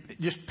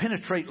just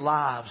penetrate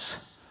lives.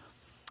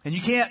 And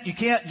you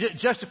can't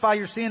justify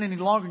your sin any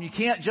longer. And you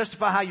can't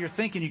justify how you're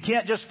thinking. You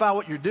can't justify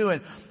what you're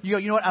doing. You go,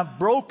 you know what? I'm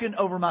broken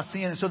over my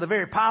sin. And so the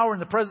very power and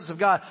the presence of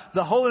God,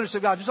 the holiness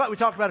of God, just like we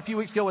talked about a few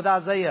weeks ago with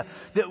Isaiah,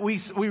 that we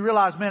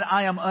realize, man,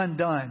 I am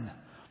undone.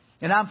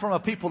 And I'm from a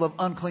people of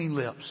unclean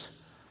lips.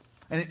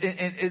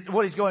 And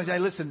what he's going to say,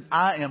 listen,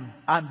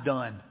 I'm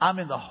done. I'm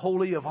in the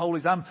Holy of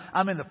Holies.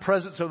 I'm in the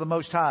presence of the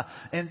Most High.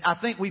 And I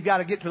think we've got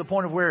to get to the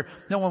point of where,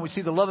 when we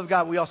see the love of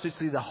God, we also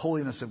see the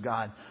holiness of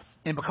God.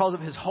 And because of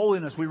His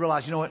holiness, we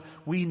realize, you know what?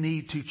 We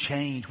need to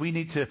change. We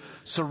need to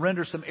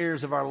surrender some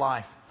areas of our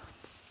life.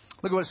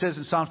 Look at what it says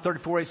in Psalms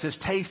 34:8. It says,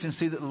 taste and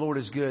see that the Lord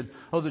is good.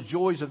 Oh, the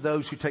joys of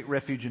those who take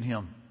refuge in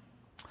Him.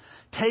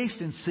 Taste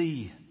and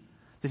see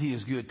that He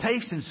is good.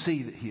 Taste and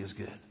see that He is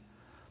good.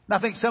 And I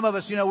think some of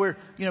us,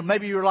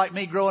 maybe you were like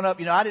me growing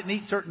up. I didn't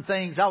eat certain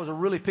things. I was a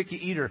really picky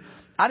eater.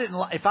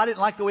 If I didn't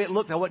like the way it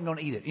looked, I wasn't going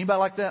to eat it. Anybody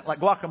like that? Like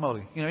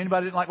guacamole.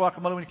 Anybody didn't like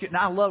guacamole when you were a kid?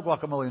 Now I love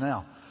guacamole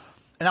now.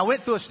 And I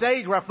went through a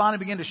stage where I finally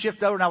began to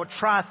shift over and I would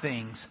try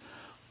things.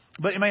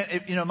 But,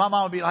 my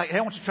mom would be like, hey,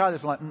 I want you to try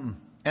this. I'm like,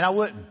 and I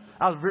wouldn't.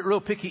 I was a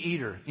real picky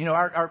eater.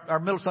 Our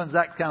middle son,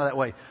 Zach's kind of that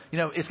way.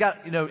 It's got,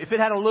 if it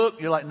had a look,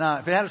 you're like, nah.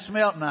 If it had a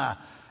smell, nah.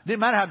 It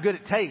didn't matter how good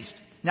it tastes.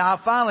 Now, I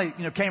finally,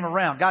 came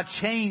around. God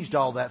changed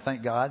all that,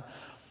 thank God.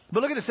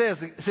 But look at it says.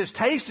 It says,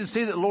 taste and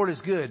see that the Lord is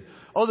good.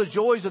 Oh, the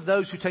joys of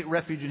those who take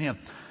refuge in Him.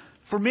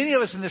 For many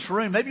of us in this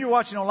room, maybe you're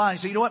watching online and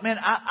you say, you know what, man,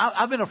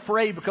 I've been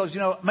afraid because,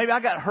 maybe I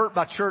got hurt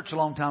by church a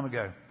long time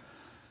ago.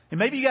 And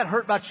maybe you got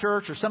hurt by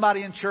church or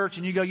somebody in church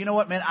and you go, you know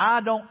what, man,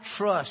 I don't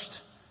trust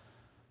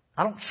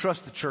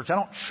the church. I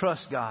don't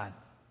trust God.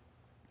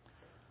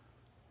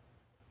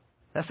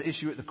 That's the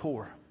issue at the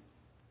core.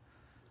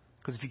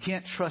 Because if you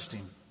can't trust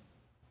Him,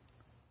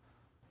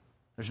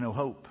 there's no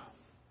hope.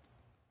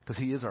 Because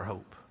He is our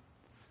hope.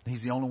 And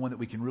He's the only one that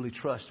we can really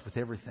trust with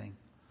everything.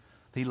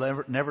 He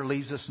never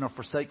leaves us nor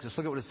forsakes us.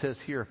 Look at what it says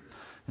here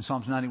in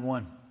Psalms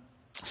 91.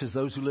 It says,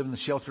 those who live in the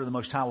shelter of the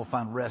Most High will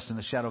find rest in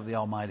the shadow of the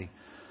Almighty.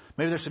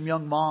 Maybe there's some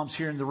young moms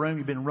here in the room.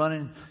 You've been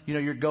running.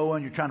 You're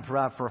going. You're trying to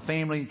provide for a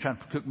family. You're trying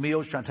to cook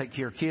meals. You're trying to take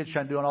care of kids.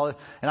 Trying to do all this.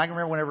 And I can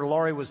remember whenever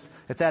Laurie was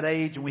at that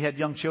age and we had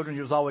young children,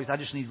 it was always, I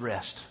just need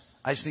rest.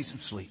 I just need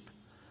some sleep.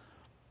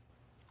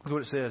 Look at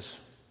what it says.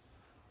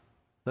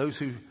 Those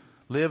who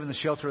live in the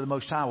shelter of the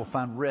Most High will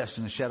find rest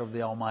in the shadow of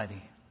the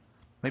Almighty.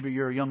 Maybe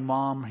you're a young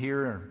mom here,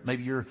 or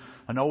maybe you're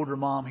an older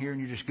mom here, and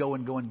you're just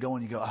going.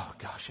 You go, oh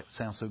gosh, that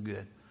sounds so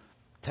good.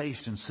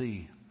 Taste and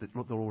see that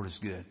the Lord is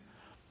good.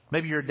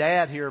 Maybe you're a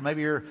dad here.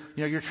 Maybe you're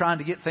trying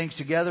to get things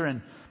together,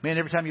 and man,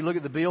 every time you look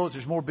at the bills,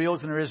 there's more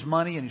bills than there is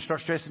money, and you start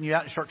stressing you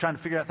out. You start trying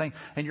to figure out things,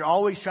 and you're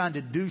always trying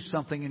to do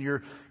something,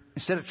 and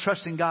instead of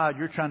trusting God,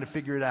 you're trying to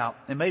figure it out.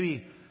 And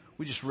maybe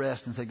we just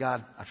rest and say,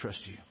 God, I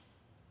trust You.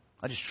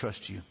 I just trust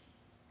You.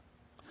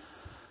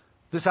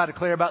 This I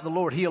declare about the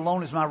Lord. He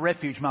alone is my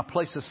refuge, my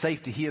place of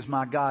safety. He is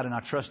my God, and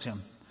I trust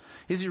Him.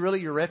 Is He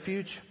really your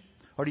refuge?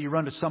 Or do you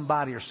run to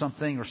somebody or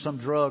something or some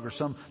drug or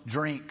some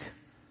drink?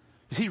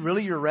 Is He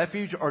really your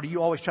refuge, or do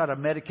you always try to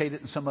medicate it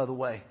in some other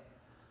way?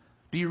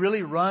 Do you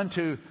really run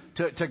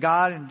to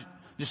God and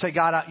just say,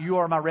 God, You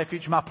are my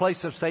refuge, my place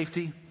of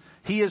safety.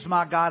 He is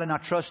my God, and I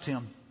trust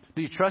Him.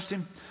 Do you trust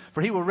Him?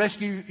 For He will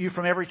rescue you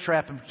from every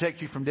trap and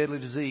protect you from deadly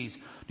disease.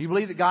 Do you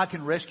believe that God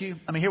can rescue?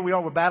 I mean, here we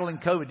are, we're battling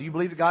COVID. Do you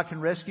believe that God can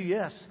rescue?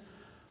 Yes.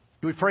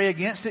 Do we pray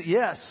against it?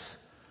 Yes.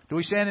 Do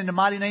we stand in the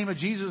mighty name of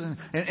Jesus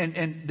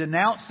and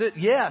denounce it?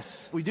 Yes.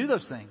 We do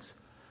those things.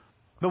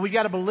 But we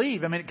got to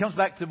believe. I mean, it comes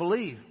back to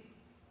believe.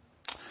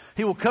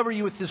 He will cover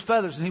you with His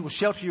feathers, and He will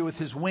shelter you with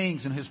His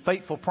wings, and His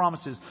faithful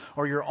promises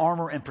are your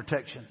armor and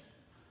protection.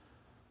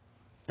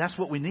 That's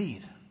what we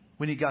need.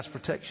 We need God's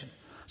protection.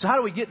 So how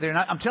do we get there? And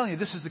I'm telling you,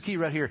 this is the key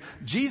right here.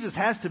 Jesus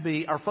has to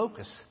be our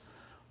focus.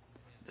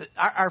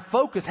 Our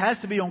focus has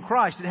to be on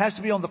Christ. It has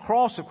to be on the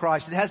cross of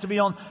Christ. It has to be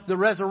on the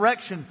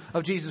resurrection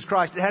of Jesus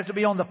Christ. It has to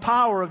be on the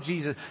power of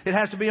Jesus. It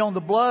has to be on the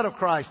blood of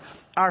Christ.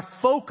 Our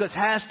focus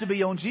has to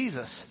be on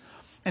Jesus.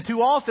 And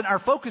too often our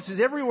focus is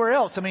everywhere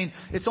else. I mean,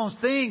 it's on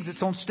things,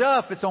 it's on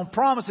stuff, it's on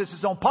promises,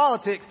 it's on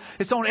politics,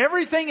 it's on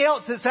everything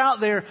else that's out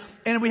there.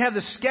 And we have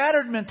this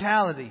scattered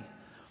mentality.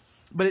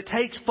 But it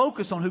takes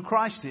focus on who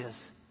Christ is.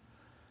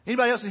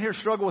 Anybody else in here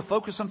struggle with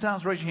focus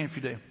sometimes? Raise your hand if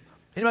you do.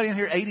 Anybody in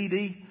here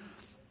ADD?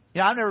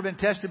 I've never been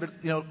tested,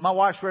 but, my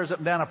wife swears up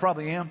and down I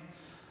probably am.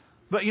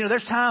 But,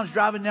 there's times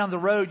driving down the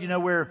road,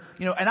 where,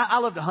 and I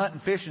love to hunt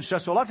and fish and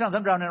stuff. So a lot of times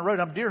I'm driving down the road,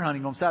 I'm deer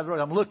hunting on the side of the road.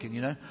 I'm looking,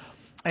 and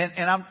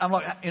I'm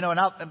like,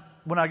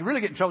 when I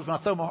really get in trouble is when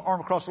I throw my arm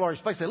across Laurie's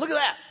face, I say, look at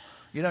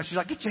that. She's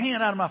like, get your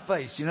hand out of my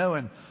face,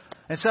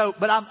 and so,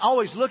 but I'm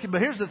always looking.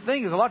 But here's the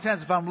thing is a lot of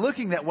times if I'm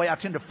looking that way, I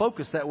tend to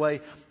focus that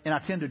way and I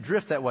tend to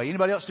drift that way.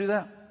 Anybody else do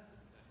that?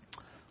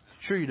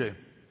 Sure you do.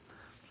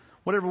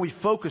 Whatever we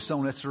focus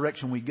on, that's the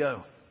direction we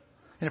go.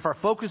 And if our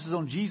focus is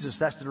on Jesus,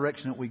 that's the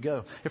direction that we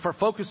go. If our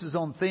focus is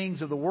on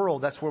things of the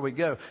world, that's where we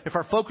go. If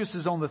our focus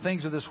is on the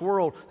things of this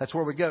world, that's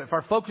where we go. If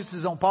our focus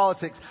is on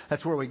politics,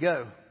 that's where we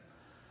go.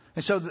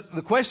 And so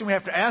the question we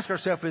have to ask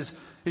ourselves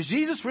Is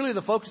Jesus really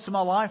the focus of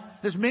my life?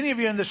 There's many of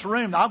you in this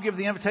room. I'll give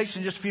the invitation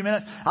in just a few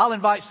minutes. I'll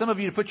invite some of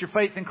you to put your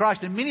faith in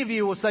Christ. And many of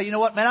you will say, you know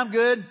what, man, I'm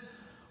good.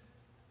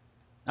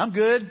 I'm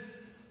good.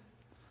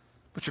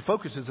 But your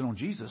focus isn't on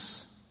Jesus.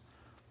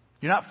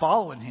 You're not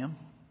following Him.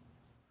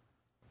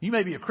 You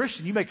may be a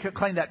Christian. You may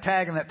claim that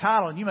tag and that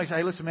title. And you may say,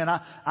 hey, listen, man,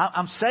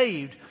 I'm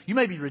saved. You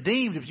may be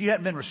redeemed if you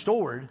haven't been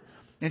restored.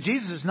 And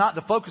Jesus is not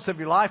the focus of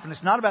your life. And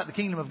it's not about the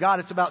kingdom of God.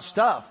 It's about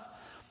stuff.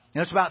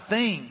 And it's about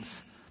things.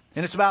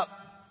 And it's about,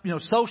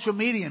 social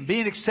media and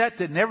being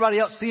accepted and everybody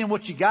else seeing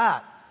what you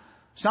got.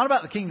 It's not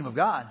about the kingdom of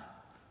God.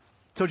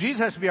 So Jesus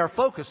has to be our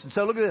focus. And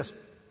so look at this.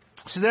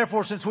 So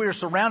therefore, since we are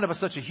surrounded by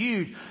such a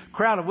huge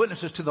crowd of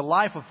witnesses to the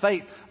life of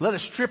faith, let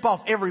us strip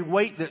off every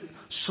weight that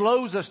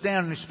slows us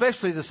down, and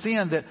especially the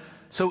sin that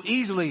so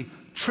easily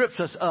trips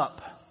us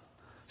up.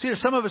 See,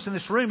 there's some of us in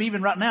this room,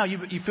 even right now,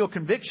 you feel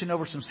conviction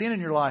over some sin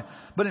in your life.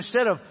 But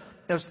instead of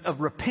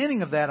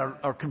repenting of that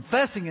or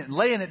confessing it and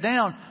laying it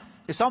down,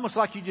 it's almost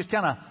like you just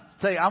kind of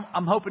say,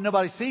 I'm hoping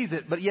nobody sees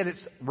it, but yet it's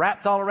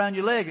wrapped all around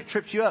your leg. It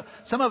trips you up.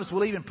 Some of us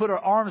will even put our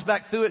arms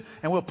back through it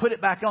and we'll put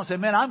it back on and say,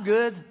 man, I'm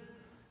good.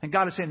 And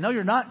God is saying, no,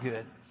 you're not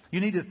good. You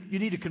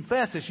need to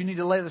confess this. You need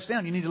to lay this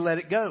down. You need to let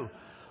it go.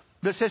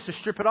 But it says to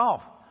strip it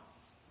off.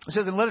 It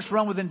says, and let us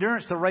run with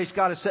endurance the race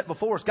God has set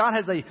before us. God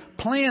has a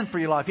plan for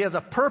your life. He has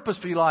a purpose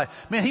for your life.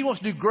 Man, He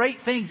wants to do great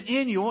things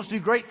in you. He wants to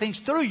do great things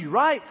through you,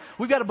 right?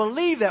 We've got to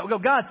believe that. We go,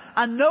 God,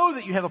 I know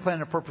that you have a plan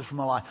and a purpose for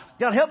my life.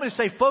 God, help me to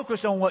stay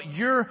focused on what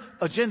your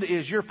agenda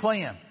is, your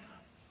plan.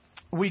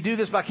 We do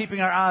this by keeping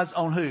our eyes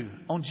on who?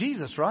 On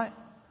Jesus, right?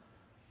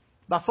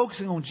 By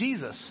focusing on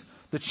Jesus,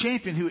 the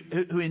champion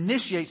who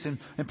initiates and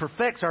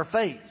perfects our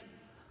faith.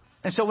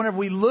 And so whenever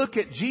we look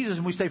at Jesus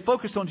and we stay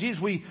focused on Jesus,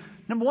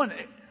 number one,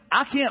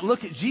 I can't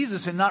look at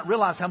Jesus and not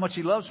realize how much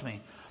He loves me.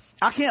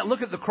 I can't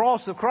look at the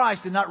cross of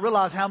Christ and not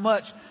realize how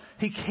much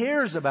He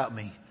cares about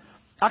me.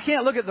 I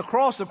can't look at the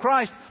cross of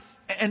Christ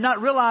and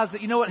not realize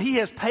that, He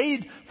has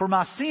paid for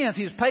my sins.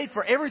 He has paid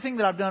for everything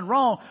that I've done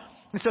wrong.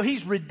 And so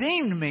He's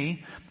redeemed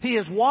me. He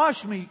has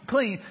washed me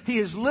clean. He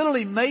has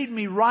literally made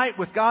me right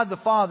with God the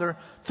Father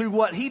through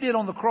what He did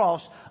on the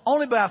cross.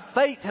 Only by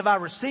faith have I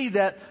received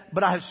that,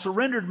 but I have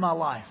surrendered my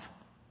life.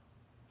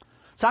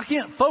 So I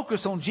can't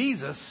focus on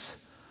Jesus,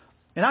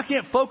 and I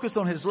can't focus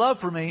on His love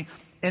for me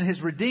and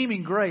His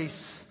redeeming grace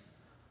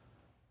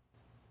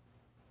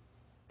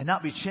and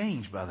not be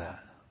changed by that.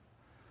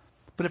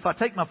 But if I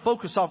take my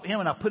focus off Him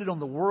and I put it on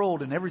the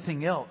world and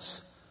everything else,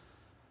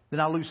 then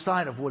I lose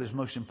sight of what is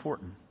most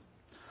important.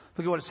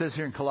 Look at what it says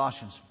here in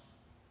Colossians.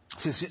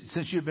 It says,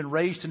 since you have been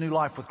raised to new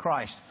life with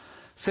Christ,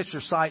 set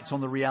your sights on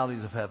the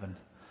realities of heaven,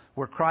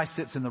 where Christ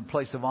sits in the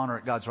place of honor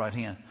at God's right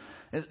hand.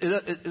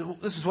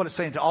 This is what it's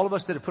saying to all of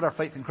us that have put our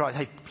faith in Christ.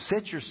 Hey,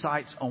 set your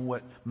sights on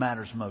what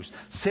matters most.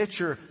 Set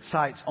your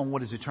sights on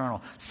what is eternal.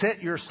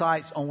 Set your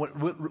sights on what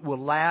will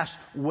last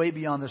way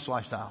beyond this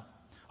lifestyle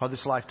or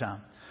this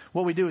lifetime.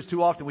 What we do is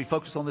too often we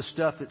focus on this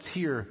stuff that's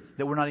here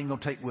that we're not even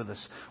going to take with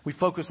us. We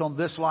focus on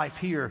this life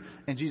here,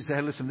 and Jesus said,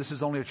 hey, listen, this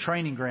is only a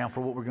training ground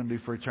for what we're going to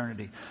do for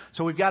eternity.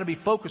 So we've got to be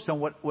focused on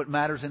what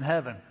matters in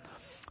heaven.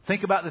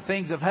 Think about the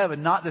things of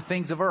heaven, not the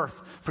things of earth.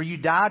 For you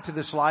died to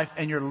this life,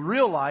 and your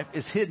real life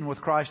is hidden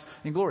with Christ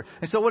in glory.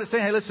 And so what it's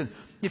saying, hey, listen,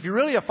 if you're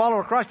really a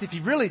follower of Christ, if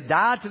you really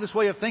died to this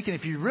way of thinking,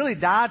 if you really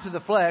died to the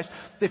flesh,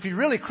 if you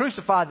really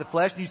crucified the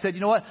flesh, and you said, you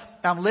know what,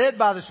 I'm led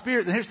by the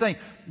Spirit, then here's the thing.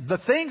 The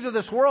things of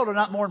this world are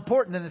not more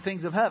important than the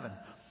things of heaven.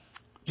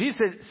 Jesus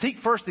said, seek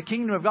first the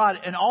kingdom of God,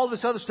 and all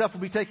this other stuff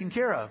will be taken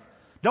care of.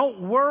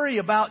 Don't worry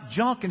about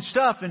junk and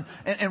stuff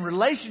and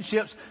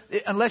relationships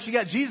unless you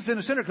got Jesus in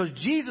the center, because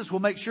Jesus will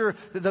make sure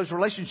that those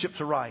relationships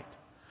are right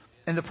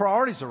and the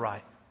priorities are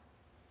right.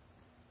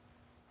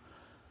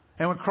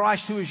 And when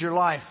Christ, who is your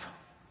life,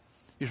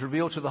 is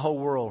revealed to the whole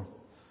world,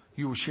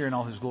 you will share in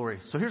all His glory.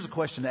 So here's a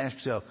question to ask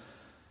yourself.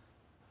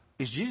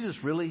 Is Jesus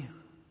really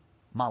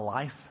my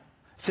life?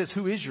 It says,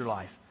 who is your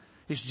life?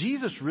 Is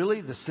Jesus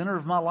really the center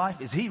of my life?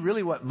 Is He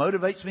really what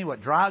motivates me,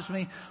 what drives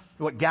me,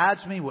 what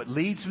guides me, what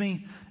leads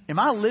me? Am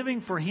I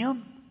living for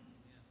Him?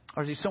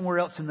 Or is He somewhere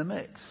else in the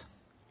mix?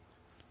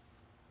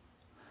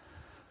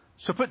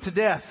 So put to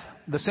death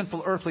the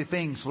sinful earthly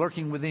things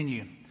lurking within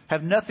you.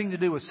 Have nothing to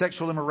do with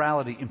sexual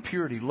immorality,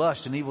 impurity,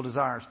 lust, and evil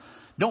desires.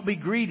 Don't be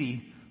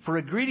greedy, for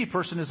a greedy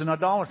person is an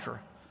idolater,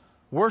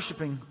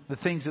 worshiping the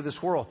things of this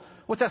world.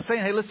 What's that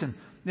saying? Hey, listen,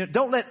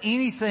 don't let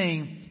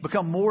anything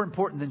become more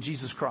important than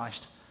Jesus Christ.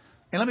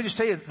 And let me just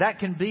tell you, that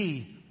can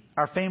be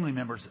our family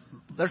members.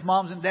 There's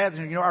moms and dads,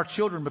 and our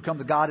children become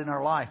the God in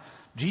our life.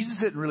 Jesus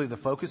isn't really the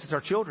focus. It's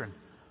our children.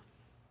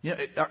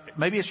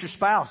 Maybe it's your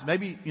spouse.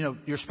 Maybe,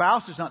 your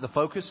spouse is not the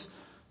focus.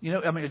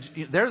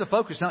 They're the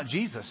focus, not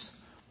Jesus.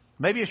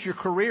 Maybe it's your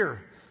career.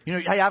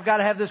 Hey, I've got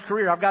to have this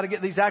career. I've got to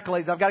get these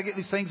accolades. I've got to get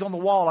these things on the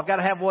wall. I've got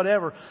to have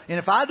whatever. And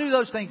if I do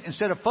those things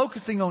instead of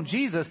focusing on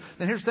Jesus,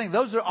 then here's the thing.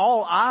 Those are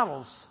all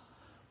idols.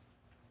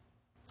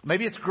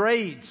 Maybe it's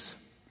grades.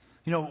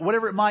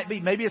 Whatever it might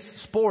be. Maybe it's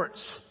sports.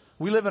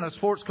 We live in a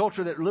sports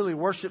culture that literally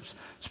worships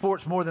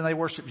sports more than they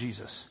worship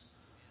Jesus.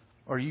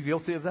 Are you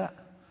guilty of that?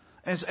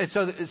 And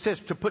so it says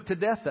to put to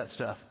death that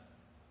stuff.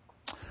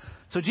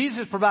 So Jesus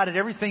has provided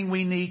everything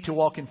we need to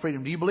walk in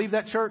freedom. Do you believe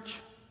that, church?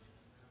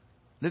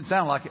 Didn't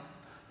sound like it.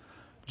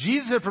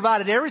 Jesus has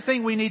provided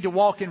everything we need to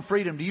walk in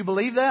freedom. Do you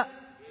believe that?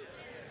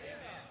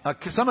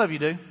 Some of you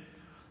do.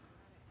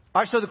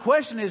 All right, so the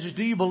question is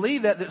do you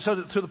believe that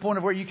to the point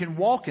of where you can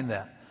walk in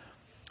that?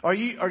 Are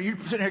you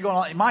sitting here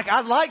going, Mike,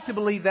 I'd like to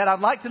believe that.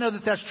 I'd like to know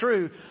that that's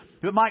true.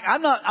 But Mike,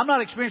 I'm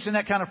not experiencing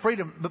that kind of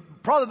freedom, but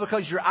probably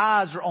because your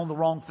eyes are on the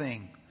wrong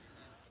thing.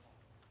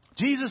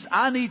 Jesus,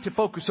 I need to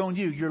focus on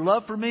you. Your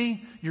love for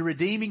me, your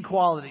redeeming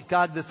quality.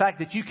 God, the fact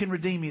that you can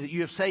redeem me, that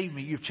you have saved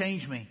me, you've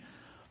changed me.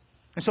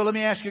 And so let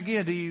me ask you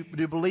again, do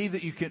you believe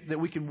that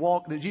we can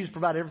walk, that Jesus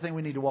provided everything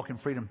we need to walk in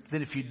freedom?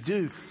 Then if you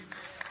do,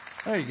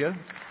 there you go.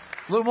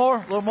 A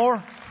little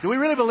more. Do we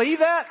really believe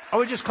that? Or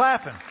are we just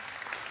clapping?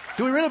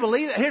 Do we really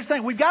believe that? Here's the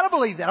thing. We've got to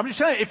believe that. I'm just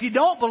telling you, if you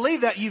don't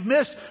believe that, you've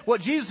missed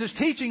what Jesus is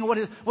teaching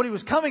and what He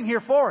was coming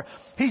here for.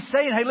 He's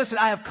saying, hey, listen,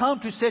 I have come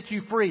to set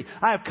you free.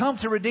 I have come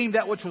to redeem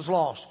that which was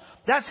lost.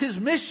 That's His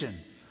mission.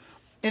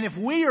 And if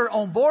we are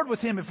on board with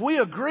Him, if we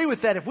agree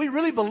with that, if we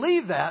really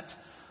believe that,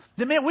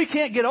 then man, we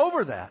can't get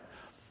over that.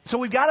 So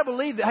we've got to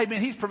believe that, hey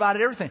man, He's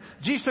provided everything.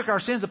 Jesus took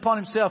our sins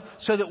upon Himself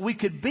so that we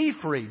could be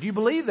free. Do you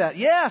believe that?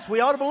 Yes, we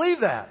ought to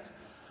believe that.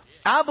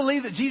 I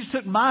believe that Jesus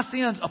took my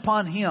sins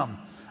upon Him.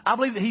 I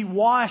believe that He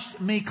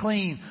washed me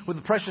clean with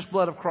the precious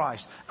blood of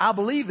Christ. I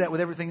believe that with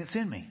everything that's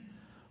in me.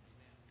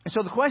 And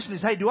so the question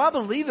is, hey, do I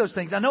believe those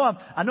things? I know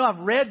I've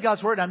read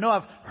God's Word. I know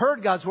I've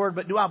heard God's Word,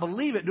 but do I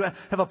believe it?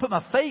 Have I put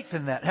my faith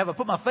in that? Have I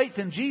put my faith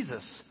in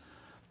Jesus?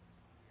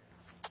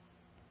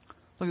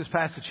 Look at this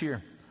passage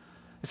here.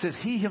 It says,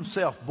 He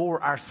Himself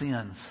bore our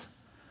sins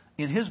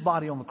in His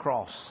body on the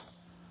cross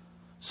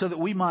so that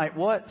we might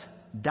what?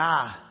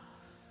 Die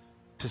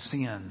to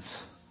sins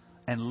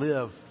and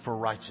live for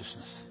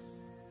righteousness.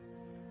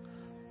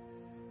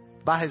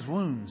 By His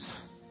wounds,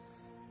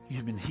 you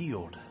have been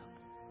healed.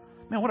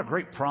 Man, what a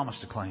great promise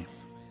to claim.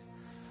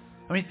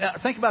 I mean,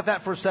 think about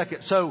that for a second.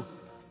 So,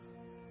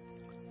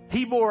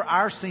 He bore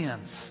our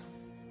sins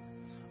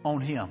on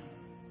Him.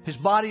 His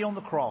body on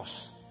the cross.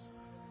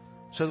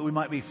 So that we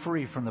might be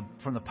free from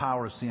the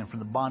power of sin, from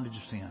the bondage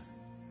of sin.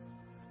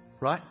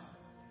 Right?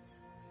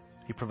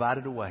 He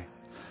provided a way.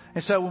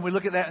 And so when we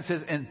look at that,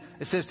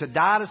 it says to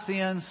die to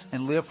sins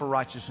and live for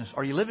righteousness.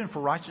 Are you living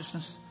for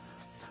righteousness?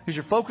 Is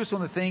your focus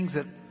on the things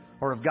that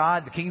are of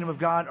God, the kingdom of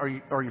God?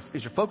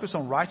 Is your focus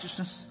on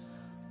righteousness?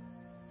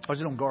 Or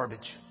is it on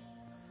garbage?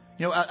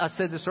 You know, I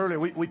said this earlier.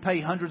 We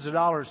pay hundreds of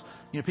dollars.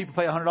 You know, people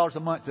pay $100 a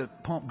month to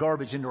pump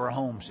garbage into our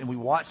homes. And we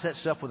watch that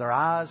stuff with our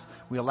eyes.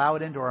 We allow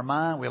it into our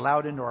mind. We allow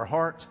it into our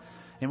heart.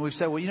 And we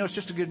say, well, you know, it's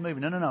just a good movie.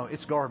 No.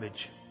 It's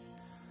garbage.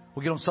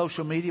 We get on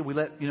social media. We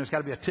it's got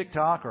to be a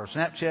TikTok or a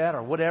Snapchat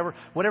or whatever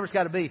it's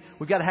got to be.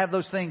 We've got to have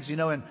those things, you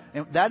know, and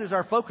that is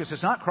our focus.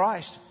 It's not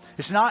Christ.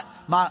 It's not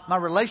my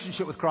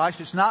relationship with Christ.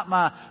 It's not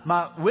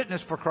my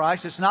witness for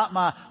Christ. It's not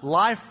my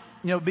life,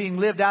 you know, being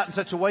lived out in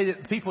such a way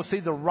that people see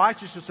the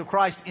righteousness of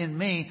Christ in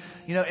me.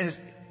 You know, and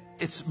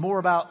it's more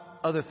about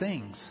other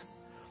things.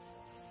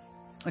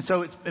 And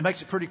so it makes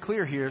it pretty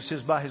clear here. It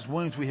says, by His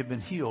wounds we have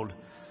been healed.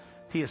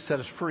 He has set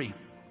us free.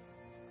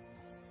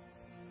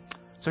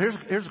 So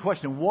here's the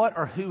question. What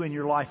or who in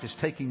your life is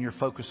taking your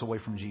focus away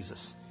from Jesus?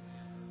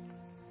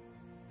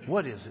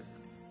 What is it?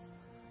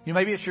 You know,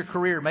 maybe it's your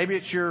career. Maybe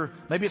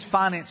it's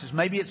finances.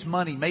 Maybe it's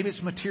money. Maybe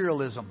it's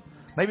materialism.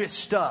 Maybe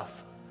it's stuff.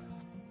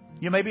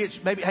 You know, maybe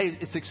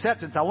it's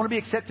acceptance. I want to be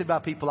accepted by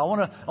people. I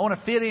want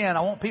to fit in.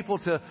 I want people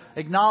to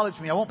acknowledge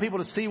me. I want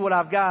people to see what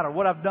I've got or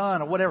what I've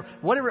done or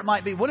whatever it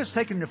might be. What is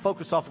taking your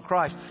focus off of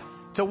Christ?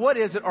 So what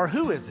is it or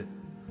who is it?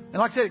 And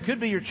like I said, it could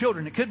be your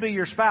children. It could be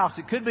your spouse.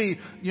 It could be,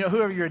 you know,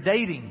 whoever you're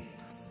dating.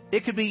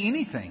 It could be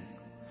anything.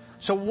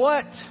 So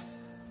what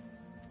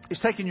is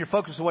taking your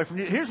focus away from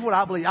you? Here's what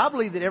I believe. I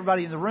believe that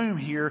everybody in the room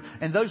here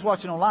and those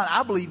watching online,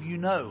 I believe you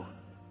know.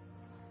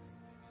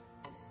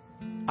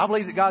 I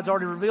believe that God's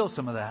already revealed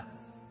some of that.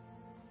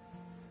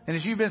 And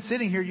as you've been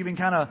sitting here, you've been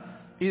kind of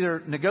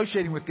either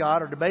negotiating with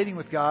God or debating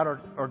with God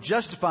or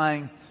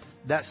justifying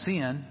that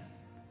sin.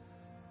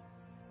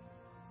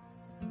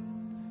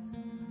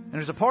 And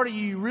there's a part of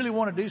you really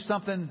want to do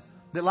something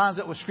that lines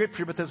up with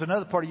Scripture, but there's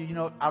another part of you, you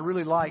know, I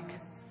really like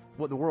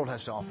what the world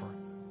has to offer.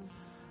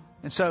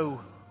 And so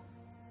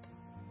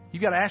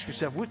you've got to ask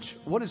yourself,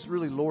 what is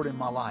really Lord in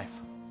my life?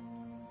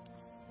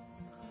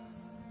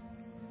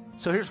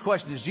 So here's the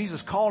question. Is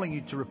Jesus calling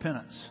you to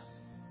repentance?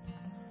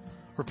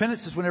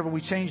 Repentance is whenever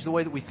we change the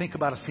way that we think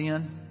about a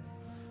sin,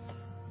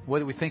 the way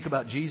that we think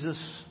about Jesus,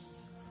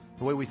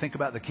 the way we think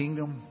about the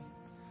kingdom.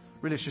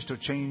 Really, it's just a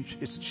change.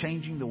 It's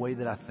changing the way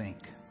that I think.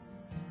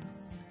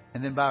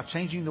 And then by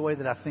changing the way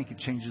that I think, it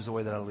changes the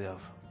way that I live.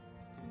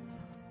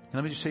 And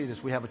let me just say this.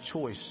 We have a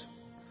choice.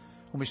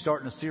 When we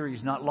start in a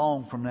series not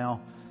long from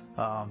now,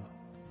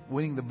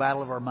 winning the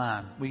battle of our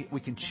mind, we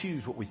can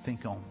choose what we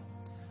think on.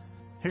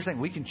 Here's the thing.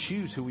 We can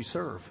choose who we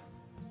serve.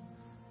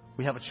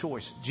 We have a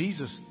choice.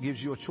 Jesus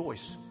gives you a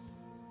choice.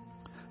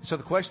 So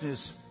the question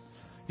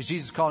is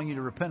Jesus calling you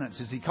to repentance?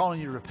 Is He calling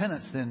you to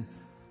repentance? Then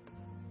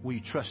will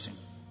you trust Him?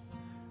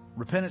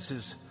 Repentance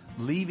is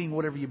leaving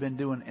whatever you've been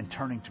doing and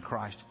turning to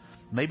Christ.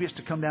 Maybe it's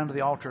to come down to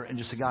the altar and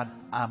just say, God,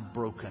 I'm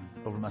broken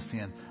over my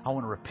sin. I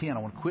want to repent. I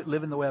want to quit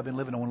living the way I've been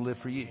living. I want to live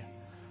for you.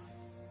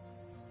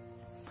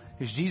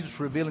 Is Jesus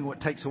revealing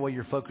what takes away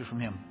your focus from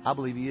Him? I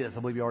believe He is. I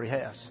believe He already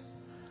has.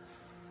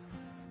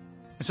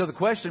 And so the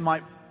question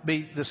might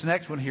be, this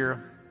next one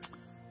here,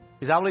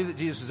 is I believe that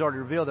Jesus has already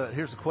revealed that.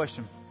 Here's the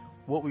question.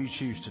 What will you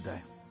choose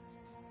today?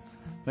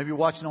 Maybe you're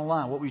watching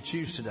online. What will you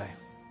choose today?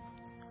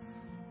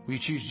 Will you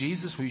choose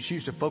Jesus? Will you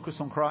choose to focus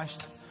on Christ?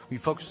 Will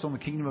you focus on the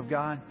kingdom of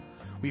God?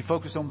 Will you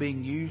focus on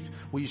being used?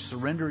 Will you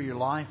surrender your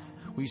life?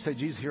 Will you say,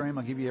 Jesus, here I am.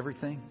 I give you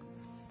everything.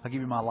 I give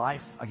you my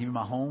life. I give you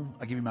my home.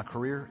 I give you my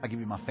career. I give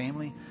you my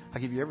family. I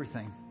give you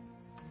everything.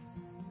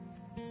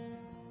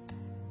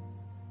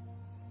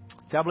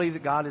 See, I believe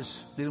that God is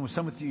dealing with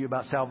some of you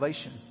about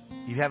salvation.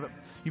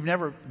 You've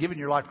never given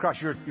your life to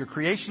Christ. You're a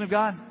creation of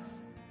God.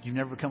 You've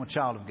never become a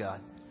child of God.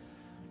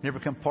 You've never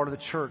become part of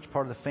the church,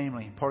 part of the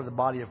family, part of the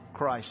body of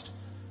Christ,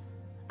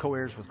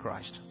 co-heirs with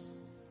Christ.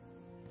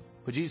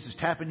 But Jesus is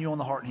tapping you on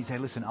the heart and He's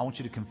saying, listen, I want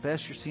you to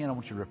confess your sin. I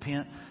want you to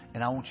repent.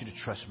 And I want you to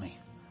trust me.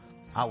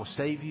 I will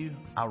save you.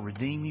 I'll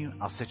redeem you.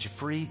 I'll set you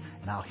free.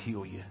 And I'll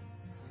heal you.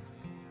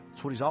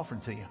 That's what He's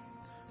offering to you.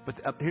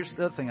 But here's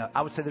the other thing.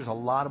 I would say there's a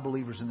lot of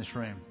believers in this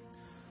room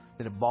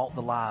that have bought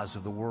the lies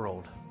of the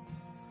world.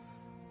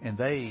 And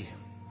they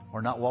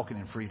are not walking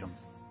in freedom.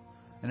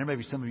 And there may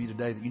be some of you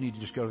today that you need to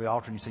just go to the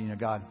altar and you say,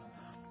 God,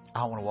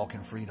 I want to walk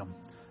in freedom.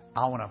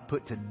 I want to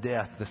put to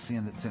death the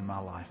sin that's in my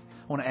life.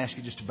 I want to ask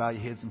you just to bow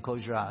your heads and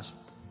close your eyes.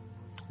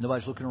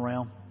 Nobody's looking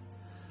around.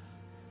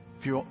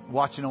 If you're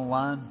watching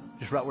online,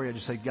 just right where you're at,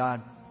 just say,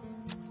 God,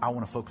 I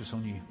want to focus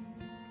on you.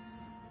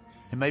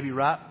 And maybe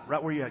right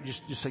where you're at,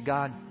 just say,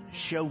 God,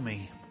 show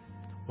me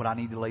what I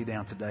need to lay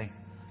down today.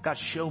 God,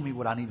 show me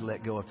what I need to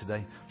let go of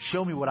today.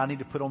 Show me what I need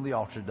to put on the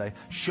altar today.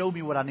 Show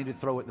me what I need to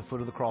throw at the foot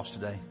of the cross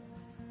today.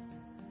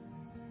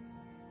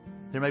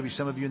 There may be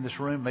some of you in this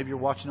room, maybe you're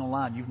watching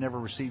online, you've never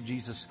received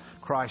Jesus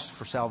Christ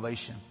for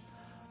salvation.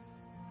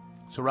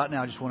 So right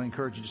now I just want to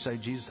encourage you to say,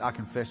 Jesus, I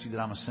confess to you that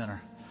I'm a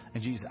sinner.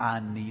 And Jesus,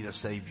 I need a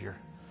Savior.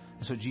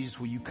 And so Jesus,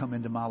 will you come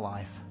into my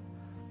life?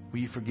 Will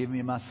you forgive me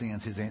of my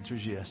sins? His answer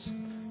is yes.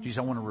 Jesus,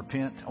 I want to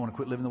repent. I want to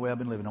quit living the way I've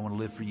been living. I want to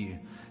live for you.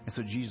 And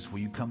so Jesus, will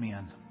you come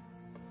in?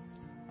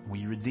 Will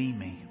you redeem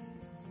me?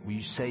 Will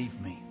you save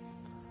me?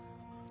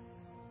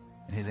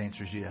 And His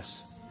answer is yes.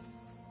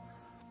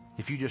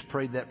 If you just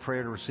prayed that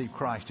prayer to receive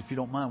Christ, if you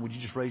don't mind, would you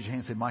just raise your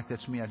hand and say, Mike,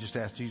 that's me. I just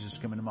asked Jesus to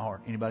come into my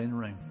heart. Anybody in the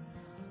room?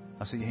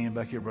 I see your hand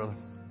back here, brother.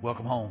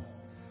 Welcome home.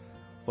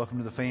 Welcome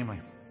to the family.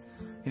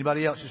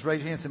 Anybody else? Just raise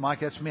your hand and say, Mike,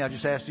 that's me. I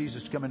just asked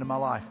Jesus to come into my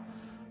life.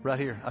 Right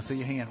here. I see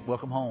your hand.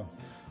 Welcome home.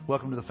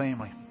 Welcome to the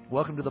family.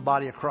 Welcome to the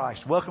body of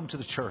Christ. Welcome to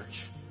the church.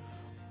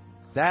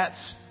 That's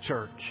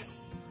church.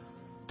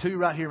 2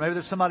 right here. Maybe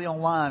there's somebody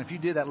online. If you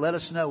did that, let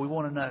us know. We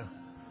want to know.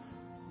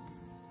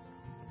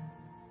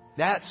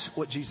 That's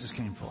what Jesus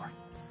came for.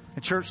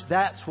 And church,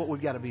 that's what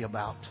we've got to be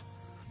about.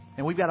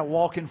 And we've got to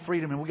walk in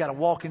freedom, and we've got to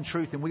walk in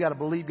truth, and we've got to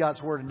believe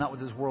God's Word and not what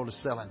this world is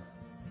selling.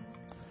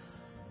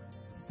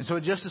 And so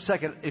in just a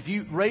second, if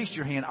you raised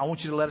your hand, I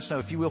want you to let us know.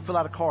 If you will, fill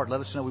out a card. Let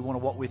us know. We want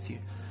to walk with you.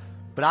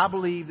 But I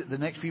believe that the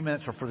next few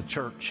minutes are for the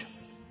church.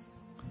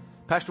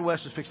 Pastor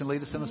West is fixing to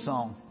lead us in a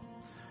song.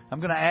 I'm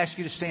going to ask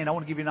you to stand. I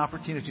want to give you an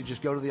opportunity to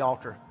just go to the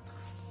altar.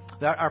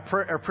 Our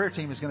prayer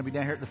team is going to be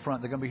down here at the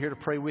front. They're going to be here to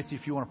pray with you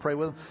if you want to pray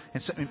with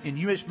them. And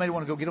you just may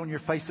want to go get on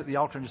your face at the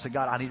altar and just say,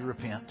 God, I need to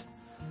repent.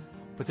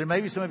 But there may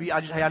be some of you,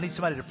 I need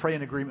somebody to pray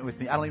in agreement with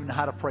me. I don't even know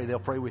how to pray. They'll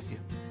pray with you.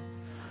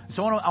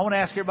 So I want to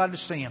ask everybody to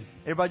stand.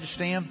 Everybody just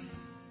stand.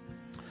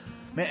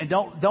 Man, and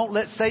don't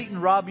let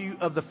Satan rob you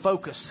of the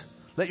focus.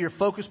 Let your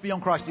focus be on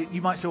Christ.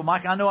 You might say, well,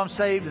 Mike, I know I'm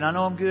saved and I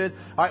know I'm good.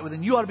 All right, well,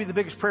 then you ought to be the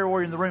biggest prayer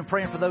warrior in the room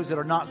praying for those that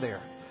are not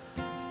there.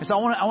 And so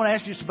I want to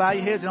ask you just to bow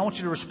your heads, and I want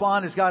you to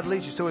respond as God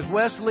leads you. So as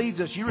Wes leads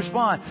us, you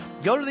respond.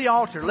 Go to the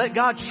altar. Let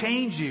God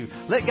change you.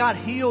 Let God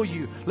heal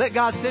you. Let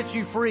God set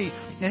you free.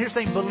 And here's the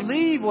thing.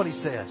 Believe what He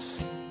says.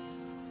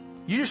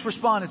 You just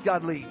respond as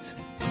God leads.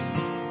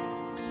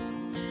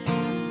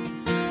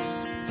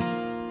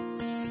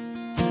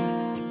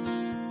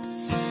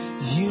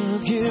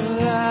 You give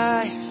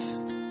life.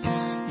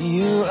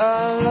 You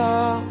are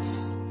love.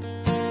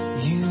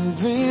 You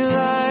bring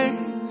light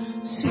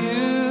to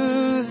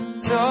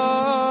the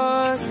dark.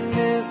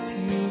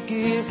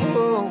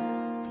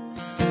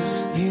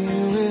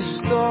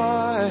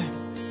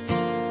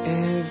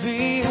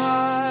 Every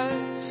heart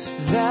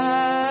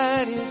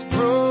that is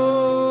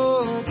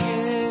broken,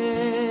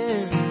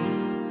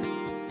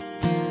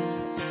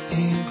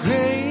 and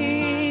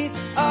great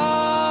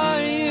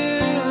are you,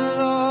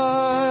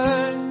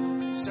 Lord.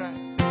 That's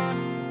right.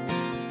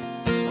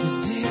 This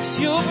takes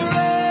your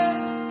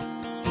breath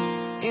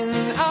in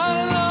our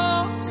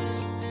lungs,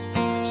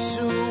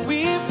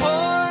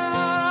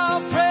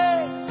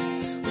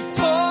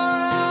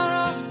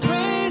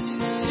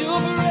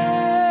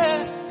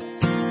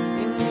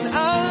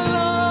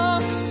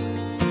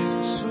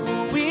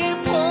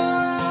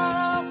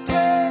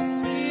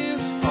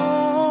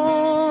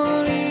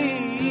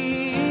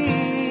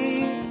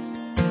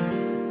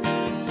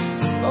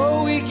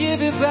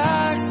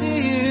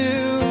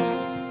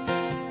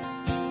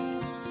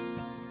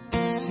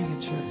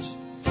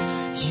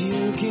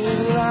 give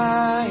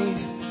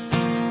life.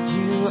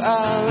 You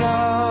are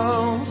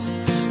love.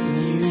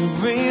 You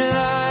bring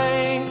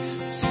light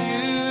to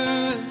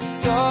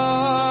the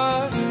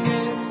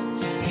darkness.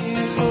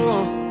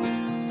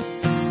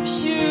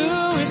 You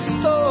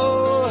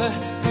restore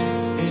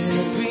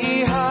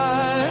every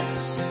heart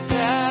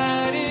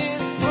that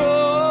is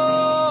broken.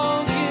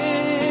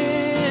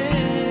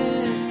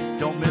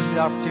 Don't miss the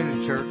opportunity,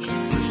 church.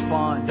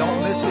 Respond.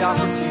 Don't miss the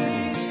opportunity.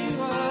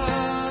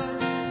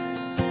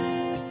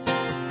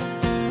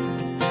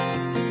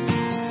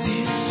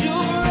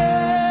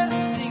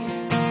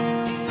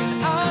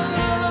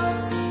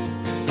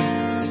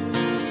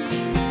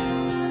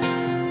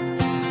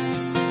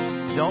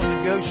 Don't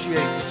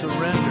negotiate.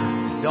 Surrender.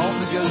 Don't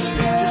negotiate.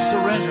 Just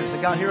surrender.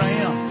 Say, God, here I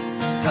am.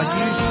 God,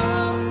 use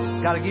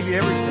me. God, I give you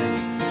everything.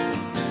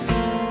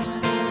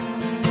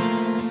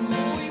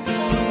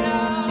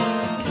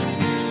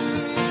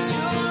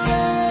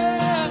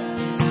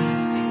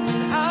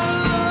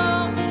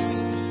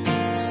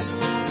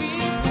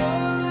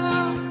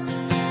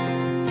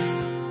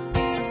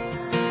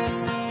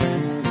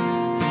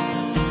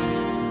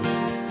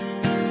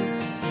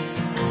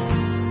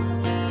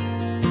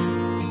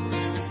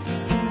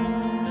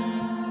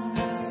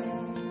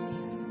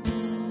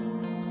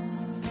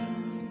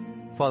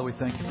 Father, we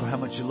thank you for how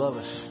much you love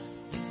us.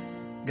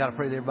 God, I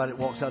pray that everybody that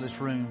walks out of this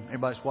room,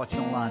 everybody that's watching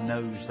online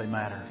knows they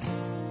matter.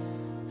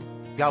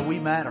 God, we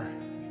matter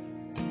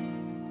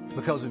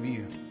because of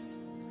you.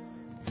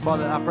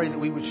 Father, I pray that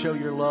we would show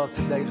your love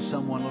today to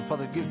someone. Lord,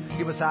 Father,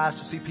 give us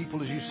eyes to see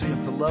people as you see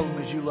them, to love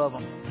them as you love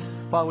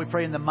them. Father, we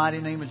pray in the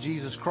mighty name of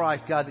Jesus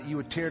Christ, God, that you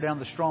would tear down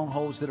the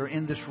strongholds that are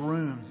in this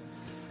room.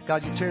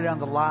 God, you tear down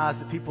the lies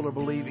that people are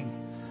believing.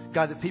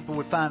 God, that people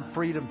would find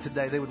freedom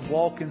today. They would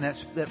walk in that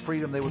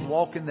freedom. They would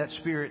walk in that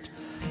spirit.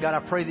 God,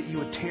 I pray that you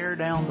would tear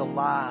down the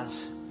lies.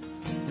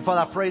 And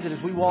Father, I pray that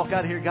as we walk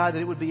out here, God, that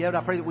it would be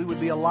evident. I pray that we would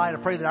be a light. I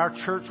pray that our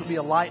church would be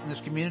a light in this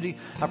community.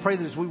 I pray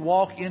that as we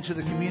walk into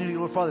the community,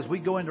 Lord Father, as we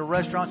go into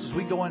restaurants, as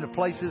we go into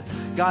places,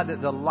 God,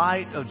 that the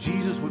light of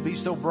Jesus would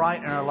be so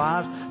bright in our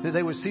lives, that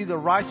they would see the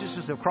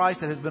righteousness of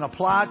Christ that has been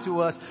applied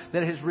to us,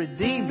 that has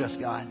redeemed us,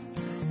 God.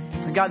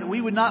 And God, that we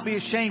would not be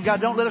ashamed.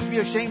 God, don't let us be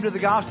ashamed of the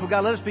gospel.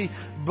 God, let us be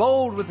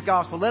bold with the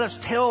gospel. Let us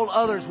tell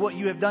others what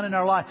you have done in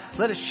our life.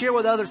 Let us share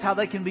with others how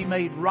they can be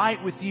made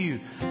right with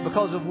you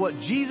because of what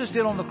Jesus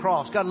did on the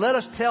cross. God, let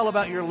us tell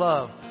about your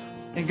love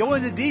and go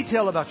into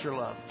detail about your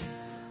love.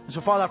 And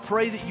so, Father, I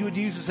pray that you would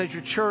use us as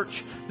your church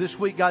this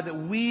week, God, that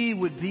we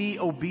would be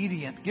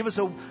obedient. Give us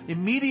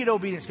immediate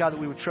obedience, God, that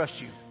we would trust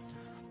you,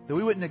 that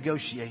we wouldn't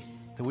negotiate,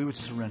 that we would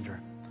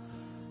surrender.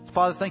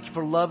 Father, thank you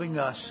for loving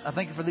us. I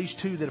thank you for these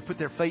two that have put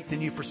their faith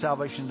in you for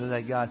salvation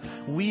today, God.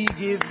 We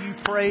give you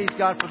praise,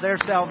 God, for their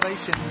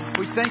salvation.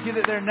 We thank you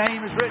that their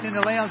name is written in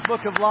the Lamb's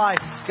Book of Life.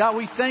 God,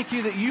 we thank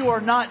you that you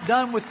are not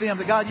done with them,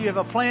 that, God, you have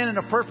a plan and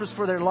a purpose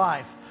for their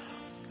life.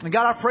 And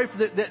God, I pray for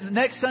that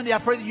next Sunday,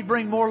 I pray that you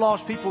bring more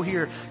lost people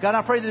here. God,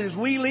 I pray that as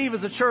we leave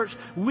as a church,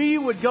 we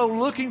would go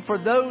looking for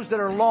those that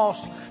are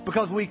lost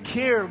because we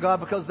care,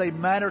 God, because they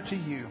matter to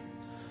you.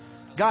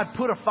 God,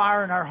 put a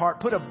fire in our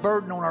heart, put a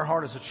burden on our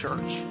heart as a church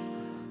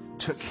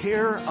to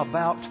care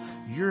about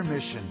your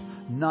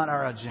mission, not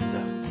our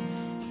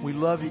agenda. We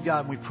love you,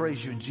 God, and we praise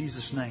you in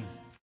Jesus' name.